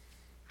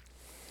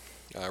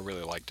 I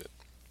really liked it.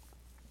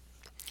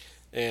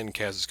 And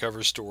Kaz's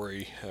cover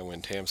story,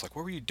 when Tam's like,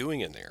 "What were you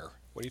doing in there?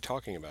 What are you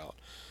talking about?"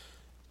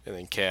 And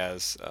then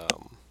Kaz,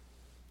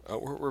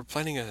 we're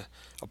planning a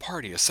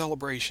party, a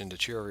celebration to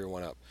cheer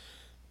everyone up.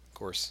 Of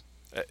course,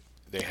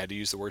 they had to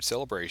use the word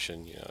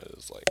celebration. It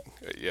was like,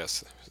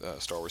 yes,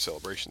 Star Wars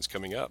Celebration's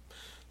coming up.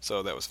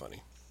 So that was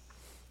funny.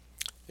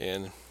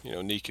 And,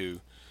 Niku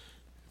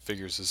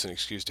figures it's an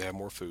excuse to have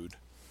more food.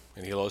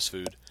 And he loves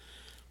food.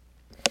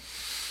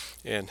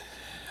 And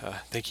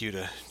thank you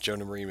to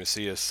Jonah Marie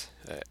Macias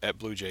at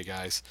Blue Jay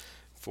Guys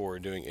for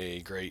doing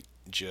a great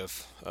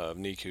GIF of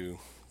Niku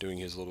doing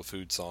his little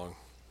food song.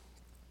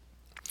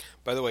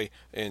 By the way,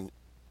 and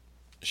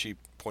she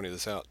pointed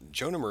this out,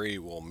 Jonah Marie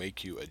will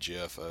make you a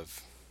GIF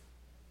of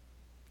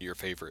your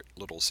favorite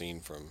little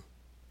scene from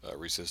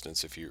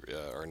Resistance if you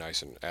are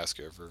nice and ask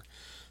of her.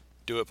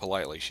 Do it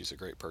politely. She's a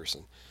great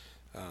person.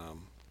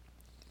 Um,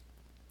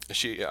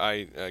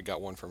 I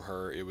got one from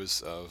her. It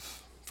was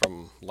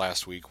from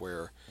last week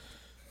where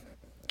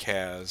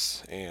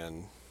Kaz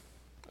and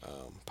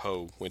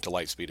Poe went to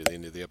lightspeed at the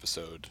end of the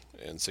episode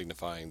and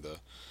signifying the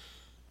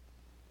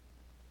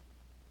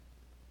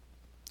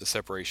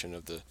separation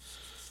of the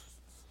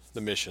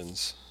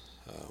missions.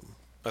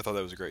 I thought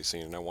that was a great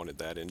scene, and I wanted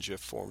that in GIF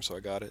form, so I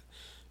got it.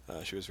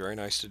 She was very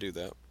nice to do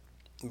that.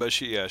 But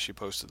she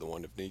posted the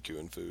one of Niku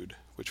and food,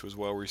 which was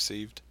well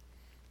received.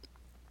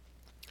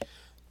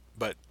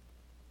 But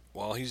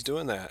while he's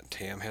doing that,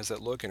 Tam has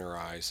that look in her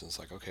eyes, and it's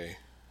like, okay,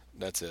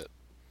 that's it.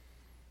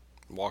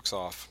 Walks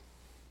off.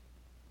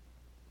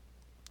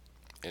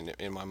 And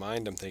in my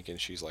mind, I'm thinking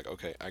she's like,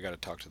 okay, I got to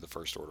talk to the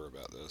First Order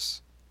about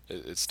this.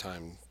 It's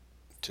time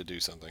to do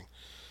something.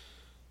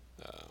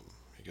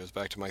 It goes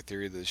back to my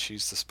theory that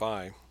she's the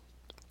spy,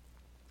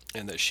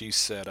 and that she's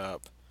set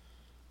up,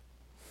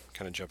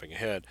 kind of jumping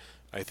ahead,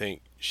 I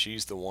think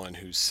she's the one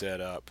who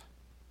set up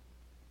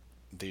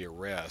the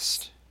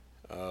arrest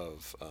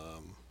of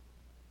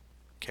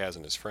Kaz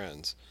and his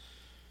friends.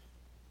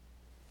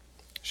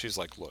 She's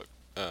like, look,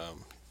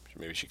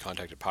 maybe she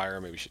contacted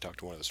Pyra, maybe she talked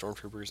to one of the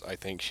stormtroopers. I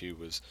think she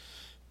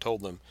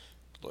told them,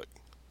 look,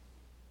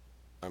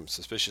 I'm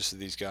suspicious of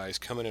these guys.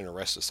 Come in and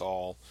arrest us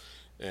all,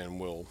 and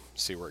we'll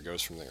see where it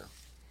goes from there.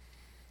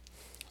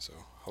 So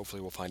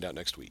hopefully we'll find out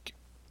next week.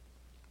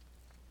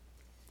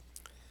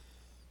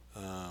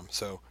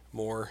 So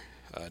more.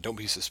 Don't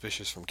be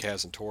suspicious from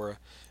Kaz and Tora,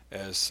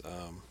 as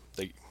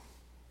they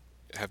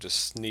have to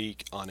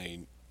sneak on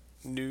a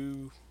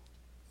new,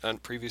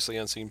 previously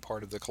unseen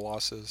part of the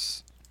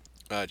Colossus.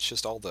 It's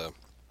just all the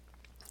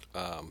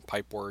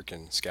pipe work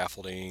and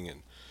scaffolding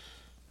and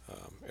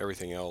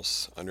everything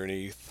else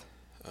underneath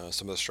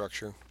some of the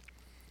structure.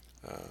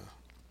 Uh,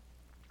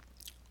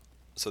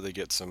 so they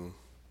get some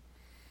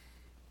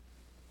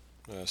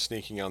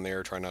sneaking on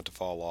there, trying not to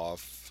fall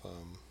off.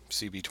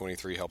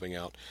 CB23 helping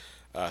out.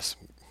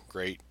 Some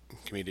great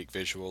comedic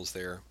visuals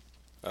there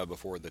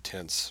before the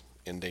tense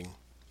ending.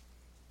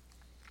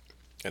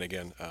 And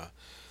again,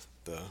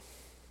 the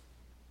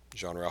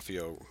Jean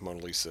Ralphio Mona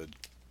Lisa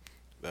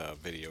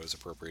video is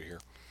appropriate here.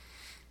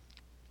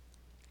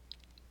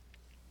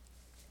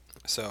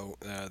 So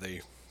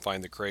they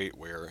find the crate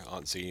where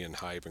Aunt Z and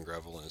Hype and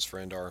Greville and his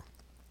friend are.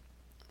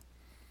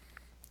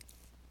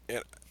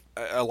 And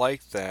I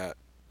like that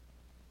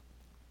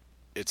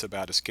it's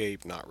about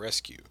escape, not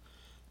rescue.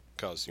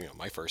 Because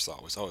my first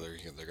thought was, oh, they're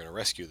going to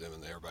rescue them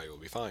and everybody will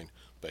be fine.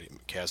 But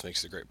Kaz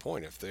makes a great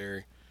point. If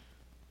they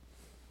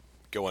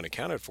go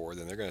unaccounted for,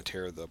 then they're going to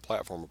tear the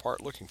platform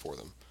apart looking for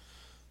them.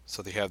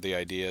 So they have the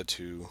idea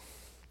to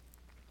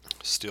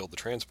steal the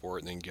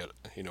transport and then get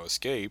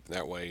escape.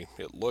 That way,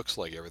 it looks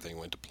like everything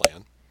went to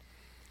plan.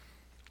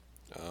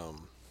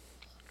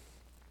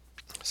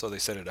 So they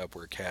set it up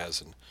where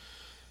Kaz and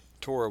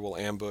Tora will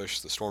ambush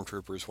the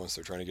stormtroopers once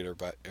they're trying to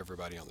get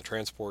everybody on the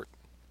transport.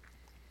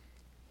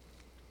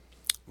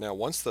 Now,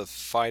 once the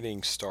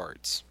fighting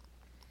starts,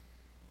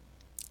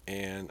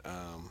 and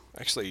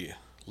actually,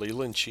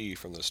 Leland Chi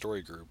from the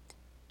story group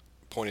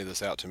pointed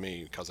this out to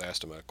me because I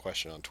asked him a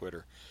question on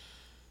Twitter,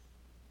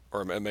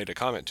 or made a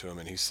comment to him,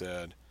 and he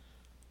said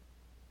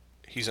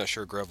he's not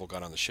sure Greville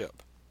got on the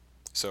ship.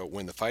 So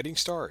when the fighting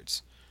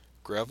starts,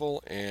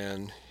 Greville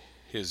and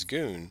his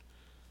goon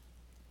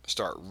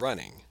start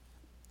running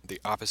the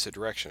opposite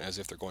direction as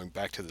if they're going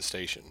back to the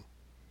station.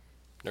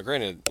 Now,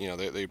 granted,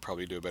 they'd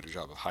probably do a better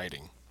job of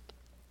hiding.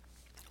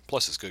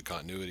 Plus, it's good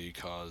continuity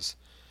because,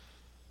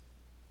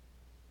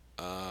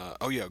 when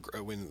I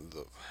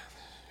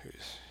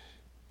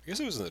guess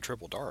it was in the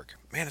Triple Dark.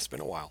 Man, it's been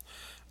a while.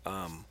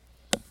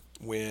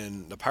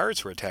 When the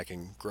pirates were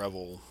attacking,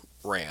 Greville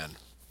ran.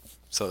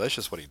 So that's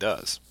just what he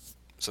does.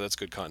 So that's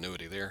good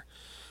continuity there.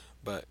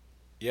 But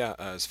yeah,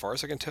 as far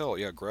as I can tell,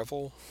 yeah,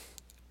 Greville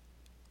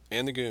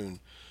and the goon.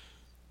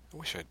 I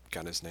wish I'd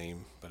gotten his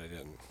name, but I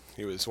didn't.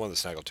 He was one of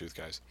the Snaggletooth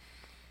guys.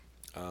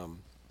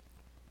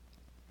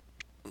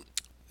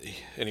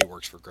 And he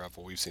works for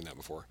Greville. We've seen that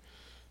before.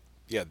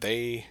 Yeah,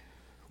 they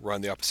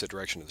run the opposite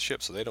direction of the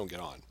ship, so they don't get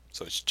on.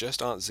 So it's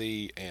just Aunt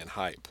Z and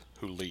Hype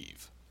who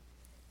leave.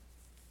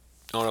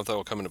 I don't know if that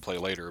will come into play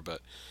later,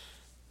 but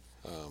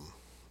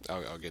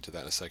I'll get to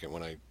that in a second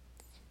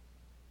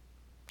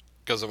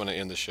because I'm going to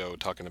end the show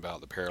talking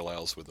about the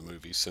parallels with the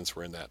movies since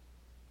we're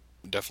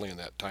definitely in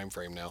that time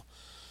frame now.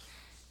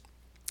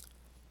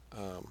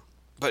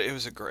 But it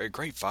was a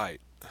great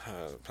fight.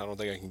 I don't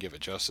think I can give it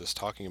justice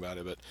talking about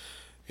it, but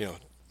you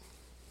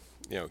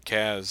know,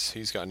 Kaz,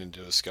 he's gotten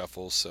into a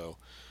scuffle, so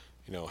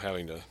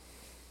having to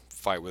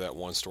fight with that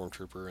one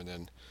stormtrooper, and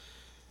then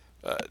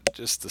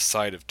just the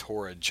sight of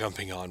Tora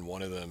jumping on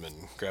one of them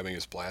and grabbing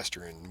his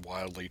blaster and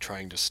wildly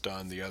trying to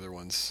stun the other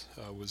ones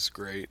was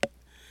great.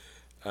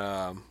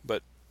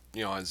 But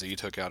Aunt Z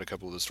took out a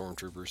couple of the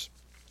stormtroopers.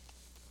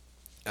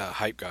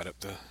 Hype got up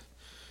the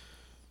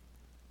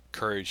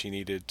courage he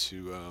needed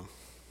to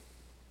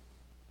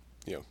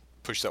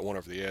push that one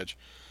over the edge.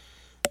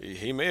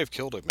 He may have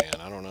killed it, man.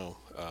 I don't know.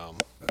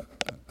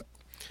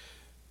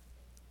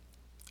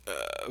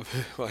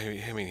 Well,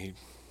 I mean, he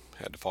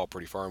had to fall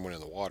pretty far and went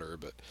in the water,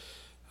 but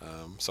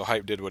so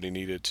Hype did what he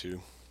needed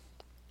to.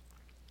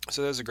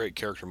 So that was a great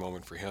character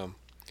moment for him.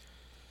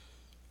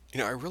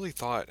 I really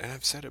thought, and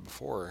I've said it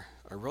before,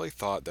 I really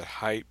thought that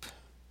Hype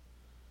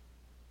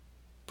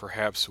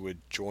perhaps would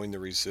join the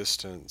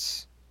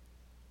Resistance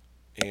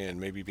and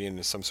maybe be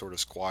in some sort of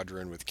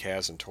squadron with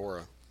Kaz and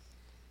Tora.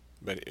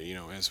 But,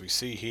 as we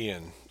see, he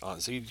and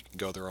Aunt Z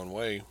go their own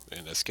way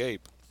and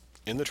escape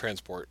in the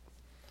transport,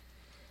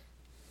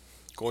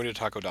 going to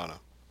Takodana.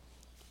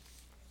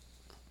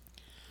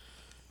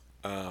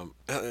 And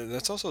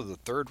that's also the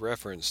third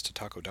reference to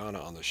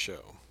Takodana on the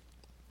show.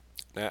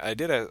 Now,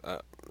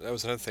 that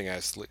was another thing I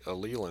asked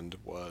Leland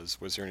was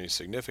there any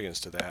significance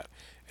to that?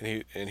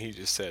 And he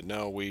just said,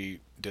 no, we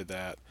did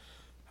that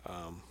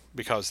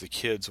because the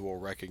kids will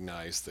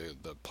recognize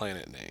the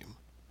planet name.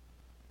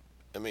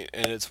 I mean,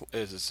 and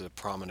it's a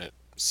prominent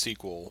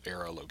sequel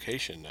era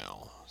location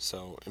now,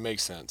 so it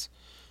makes sense.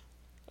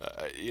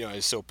 I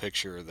still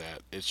picture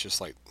that it's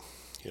just like,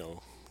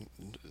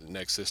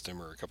 next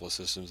system or a couple of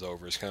systems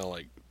over. It's kind of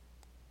like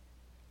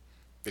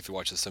if you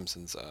watch The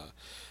Simpsons,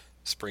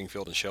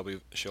 Springfield and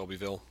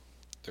Shelbyville,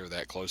 they're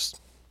that close.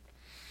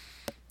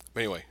 But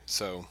anyway,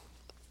 so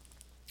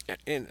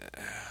and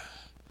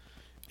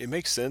it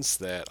makes sense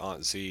that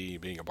Aunt Z,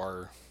 being a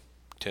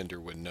bartender,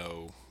 would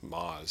know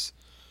Maz.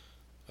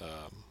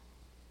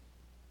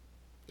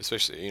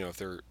 Especially if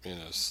they're in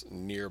a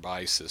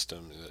nearby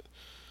system that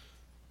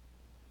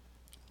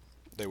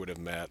they would have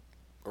met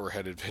or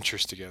had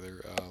adventures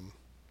together.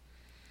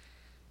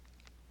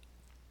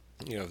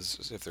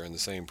 If they're in the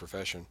same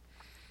profession.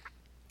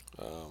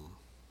 Um,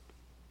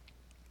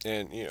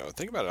 and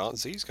think about it. Aunt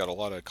Z's got a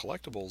lot of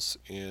collectibles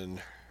in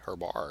her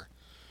bar.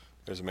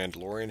 There's a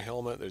Mandalorian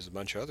helmet. There's a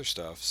bunch of other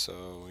stuff.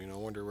 So I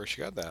wonder where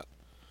she got that.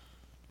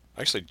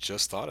 I actually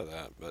just thought of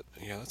that, but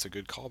yeah, that's a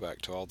good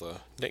callback to all the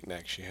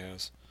knickknacks she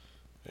has.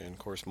 And of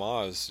course,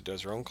 Maz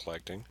does her own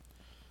collecting.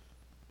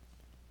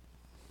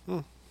 Hmm,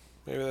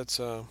 maybe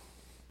that'd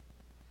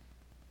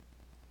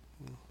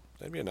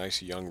be a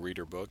nice young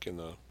reader book in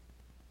the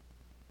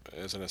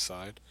as an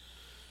aside.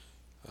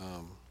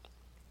 Um,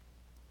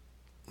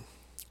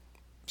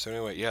 so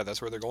anyway, yeah,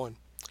 that's where they're going.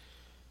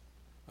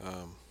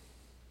 Um,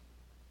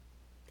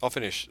 I'll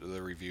finish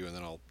the review and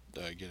then I'll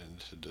get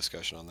into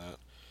discussion on that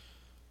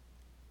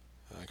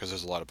because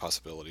there's a lot of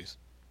possibilities.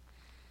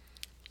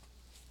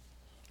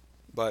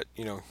 But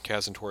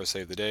Kaz and Tora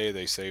saved the day.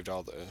 They saved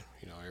all the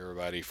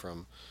everybody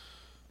from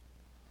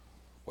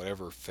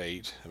whatever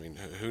fate. I mean,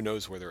 who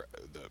knows where they're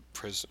the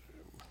prison.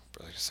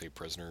 I like to say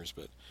prisoners,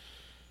 but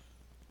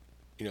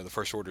the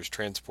First Order is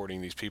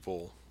transporting these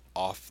people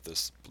off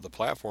the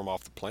platform,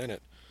 off the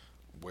planet.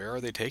 Where are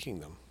they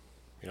taking them?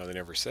 They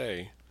never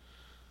say.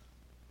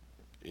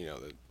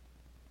 That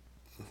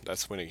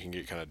that's when it can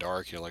get kind of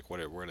dark. Like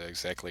what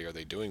exactly are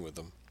they doing with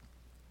them?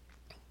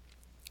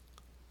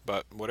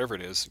 But whatever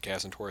it is,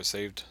 Kaz and Tora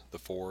saved the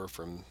four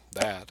from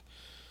that,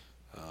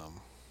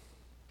 um,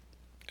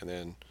 and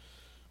then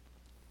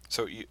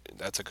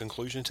that's a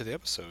conclusion to the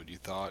episode. You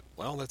thought,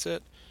 well, that's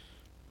it,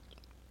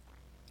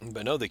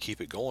 but no, they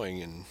keep it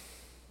going, and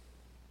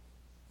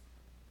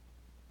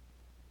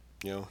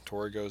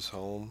Tora goes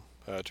home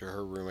to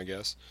her room, I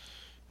guess,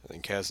 and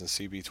then Kaz and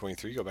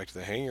CB-23 go back to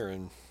the hangar,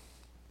 and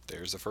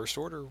there's the First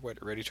Order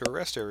ready to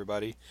arrest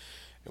everybody,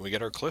 and we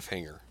get our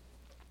cliffhanger.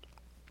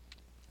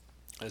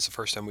 It's the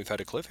first time we've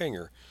had a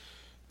cliffhanger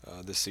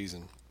this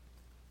season.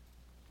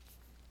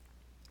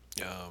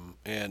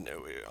 And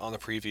on the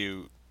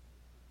preview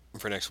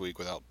for next week,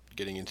 without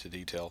getting into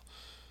detail,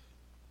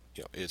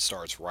 it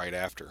starts right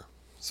after.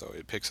 So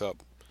it picks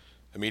up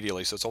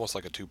immediately. So it's almost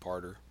like a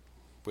two-parter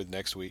with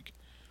next week.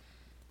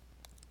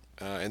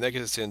 And that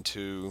gets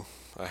into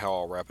how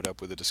I'll wrap it up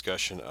with a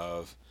discussion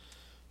of,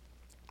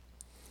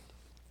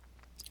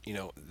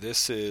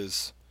 this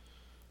is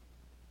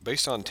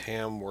based on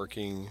Tam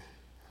working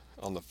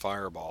on the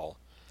Fireball.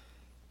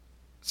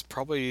 It's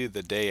probably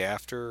the day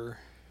after,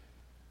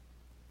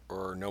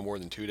 or no more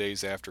than 2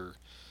 days after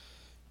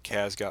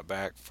Kaz got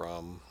back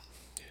from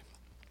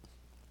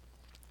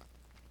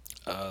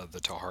the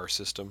Tahar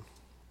system,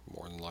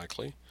 more than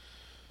likely.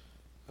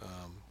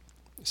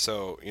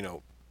 So,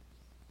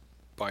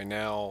 by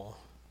now,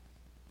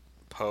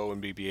 Poe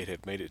and BB-8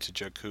 have made it to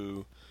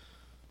Jakku.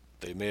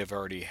 They may have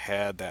already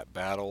had that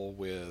battle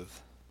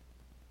with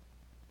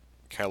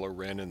Kylo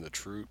Ren and the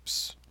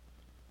troops.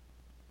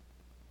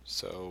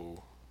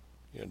 So,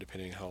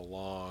 depending how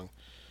long.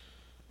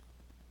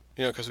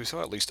 Because we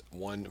saw at least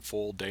one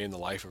full day in the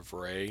life of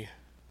Rey,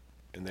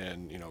 and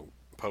then,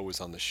 Poe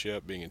was on the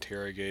ship being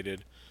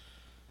interrogated.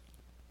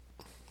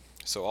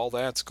 So all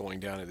that's going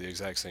down at the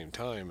exact same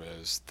time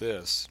as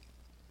this.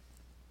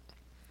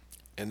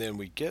 And then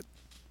we get,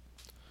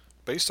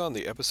 based on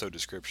the episode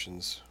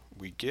descriptions,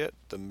 we get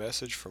the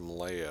message from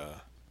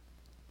Leia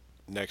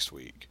next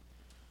week.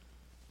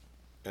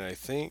 And I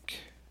think,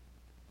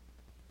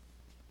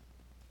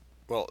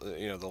 well,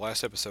 the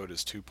last episode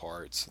is 2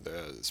 parts,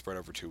 spread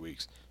over 2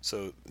 weeks.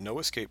 So No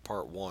Escape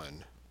Part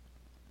 1,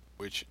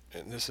 which,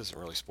 and this isn't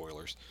really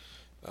spoilers,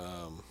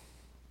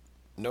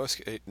 No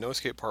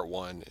Escape Part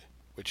 1,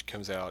 which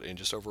comes out in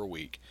just over a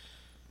week.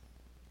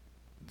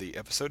 The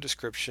episode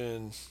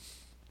description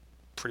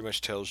pretty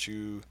much tells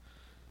you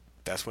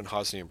that's when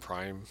Hosnian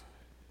Prime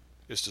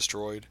is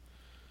destroyed.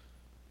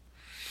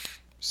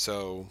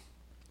 So,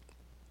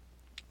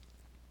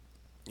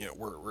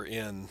 we're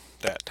in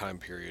that time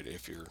period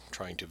if you're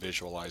trying to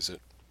visualize it.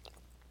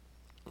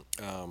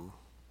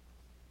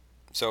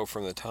 So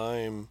from the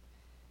time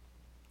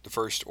the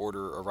First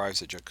Order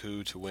arrives at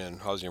Jakku to when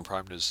Hosnian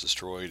Prime is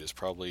destroyed is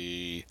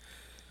probably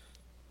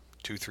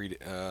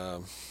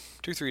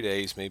 2-3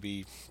 days,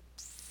 maybe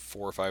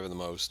 4 or 5 at the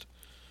most.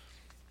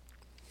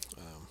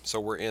 So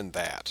we're in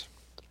that.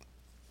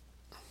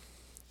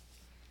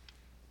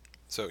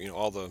 So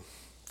all the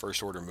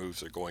First Order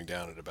moves are going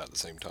down at about the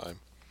same time.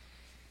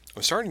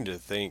 I'm starting to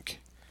think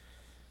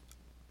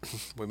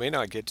we may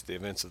not get to the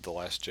events of The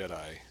Last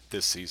Jedi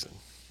this season.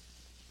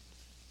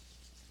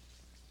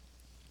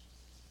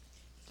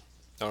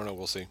 I don't know.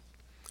 We'll see.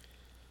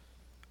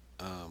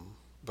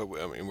 But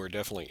we're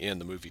definitely in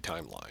the movie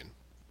timeline.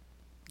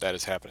 That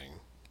is happening,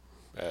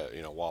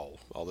 while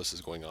all this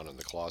is going on in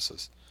the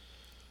Colossus.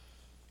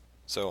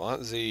 So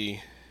Aunt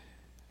Z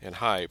and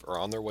Hype are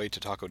on their way to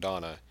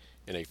Takodana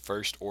in a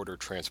First Order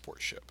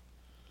transport ship.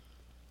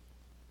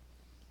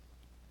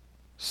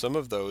 Some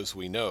of those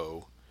we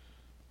know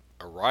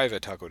arrive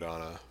at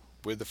Takodana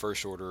with the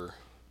First Order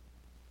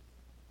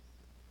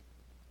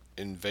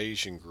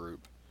invasion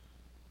group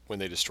when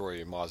they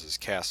destroy Maz's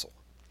castle.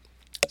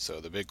 So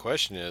the big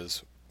question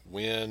is,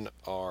 when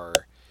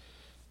are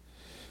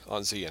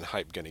Anzi and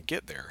Hype going to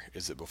get there?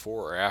 Is it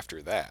before or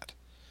after that?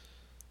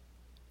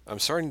 I'm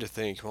starting to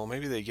think, well,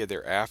 maybe they get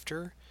there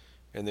after,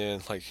 and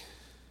then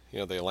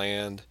they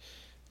land,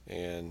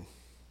 and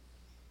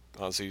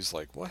Anzi's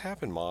like, "What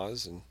happened,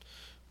 Maz?" And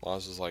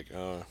Maz is like,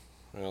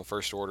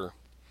 First Order.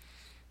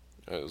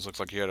 It looks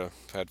like you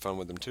had fun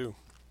with them too."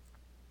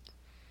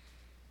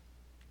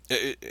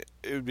 It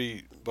would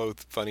be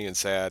both funny and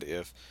sad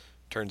if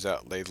turns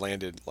out they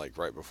landed like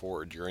right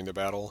before or during the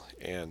battle,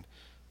 and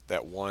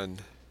that one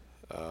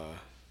uh,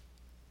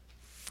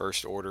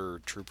 First Order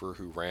trooper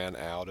who ran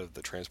out of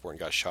the transport and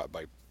got shot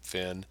by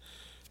Finn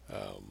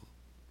um,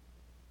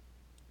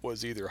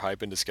 was either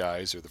Hype in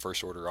disguise or the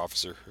First Order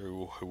officer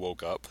who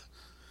woke up.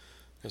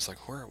 It's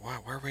like, where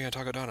are we on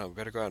Takodana? We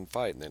better go out and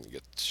fight, and then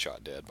gets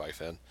shot dead by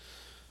Finn.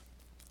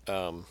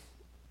 Um,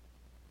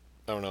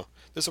 I don't know.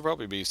 This will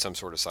probably be some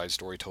sort of side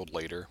story told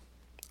later.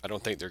 I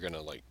don't think they're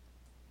gonna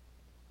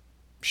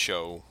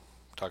show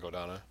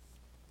Takodana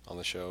on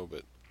the show,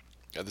 but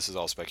this is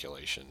all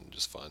speculation,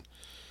 just fun.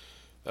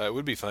 It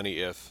would be funny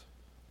if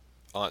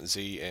Aunt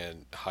Z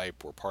and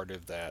Hype were part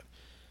of that,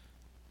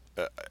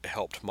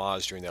 helped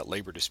Maz during that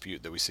labor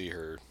dispute that we see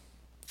her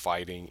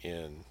fighting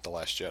in The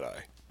Last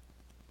Jedi.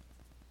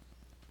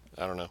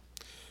 I don't know.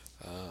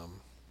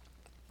 Um,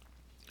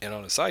 and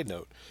on a side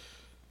note,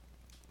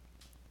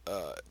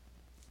 uh,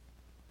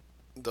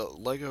 the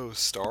Lego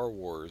Star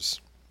Wars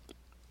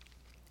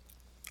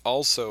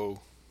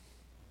also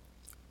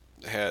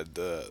had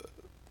the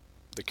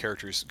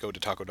characters go to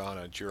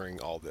Takodana during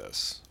all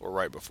this, or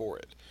right before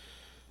it.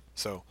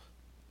 So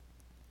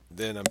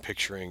then I'm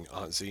picturing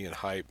Aunt Z and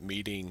Hype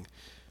meeting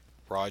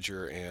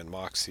Roger and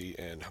Moxie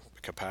and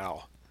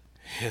Kapow,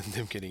 and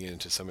them getting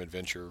into some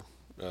adventure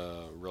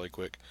really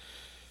quick.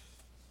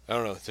 I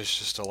don't know. There's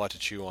just a lot to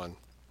chew on,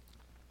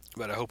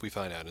 but I hope we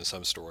find out in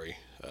some story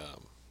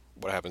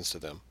what happens to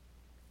them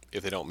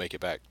if they don't make it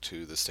back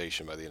to the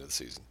station by the end of the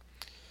season.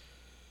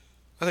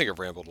 I think I've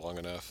rambled long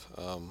enough.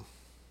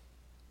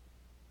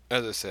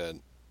 As I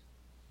said,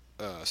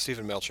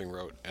 Stephen Melching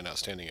wrote an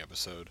outstanding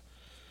episode,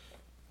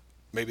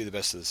 maybe the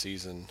best of the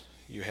season.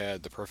 You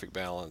had the perfect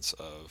balance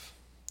of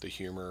the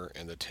humor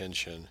and the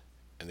tension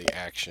and the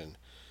action.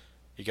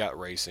 You got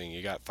racing,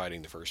 you got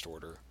fighting the First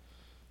Order,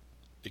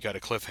 you got a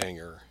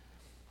cliffhanger.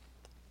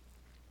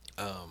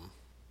 Um,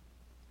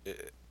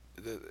 it,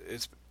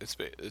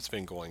 it's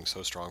been going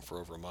so strong for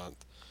over a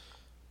month.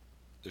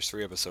 There's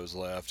 3 episodes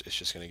left. It's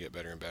just going to get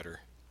better and better.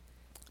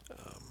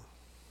 Um,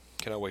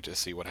 cannot wait to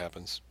see what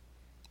happens.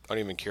 I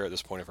don't even care at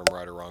this point if I'm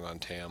right or wrong on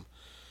Tam.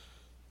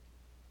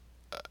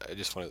 I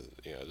just want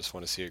to, I just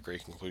want to see a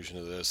great conclusion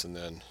to this, and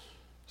then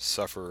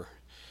suffer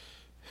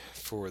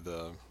for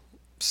the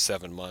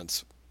 7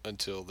 months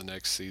until the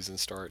next season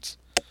starts.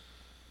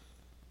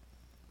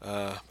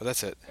 But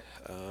that's it.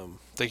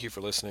 Thank you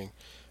for listening.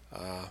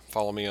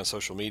 Follow me on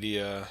social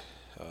media,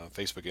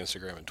 Facebook,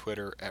 Instagram, and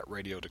Twitter at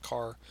Radio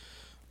Dakar,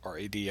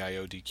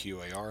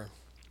 RADIODQAR.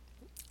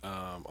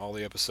 All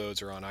the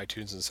episodes are on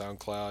iTunes and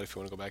SoundCloud if you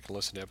want to go back and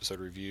listen to episode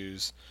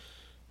reviews,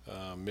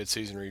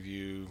 mid-season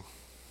review,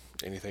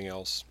 anything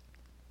else.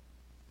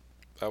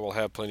 I will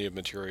have plenty of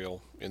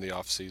material in the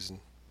off-season.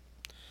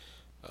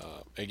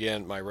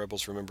 Again, my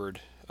Rebels Remembered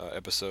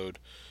episode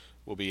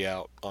will be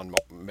out on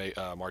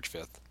March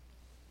 5th.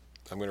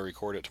 I'm going to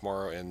record it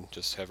tomorrow and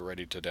just have it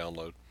ready to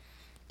download.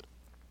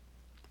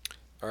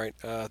 All right,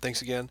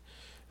 thanks again,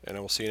 and I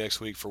will see you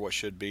next week for what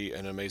should be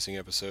an amazing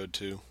episode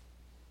too.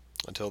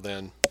 Until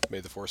then, may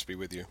the Force be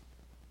with you.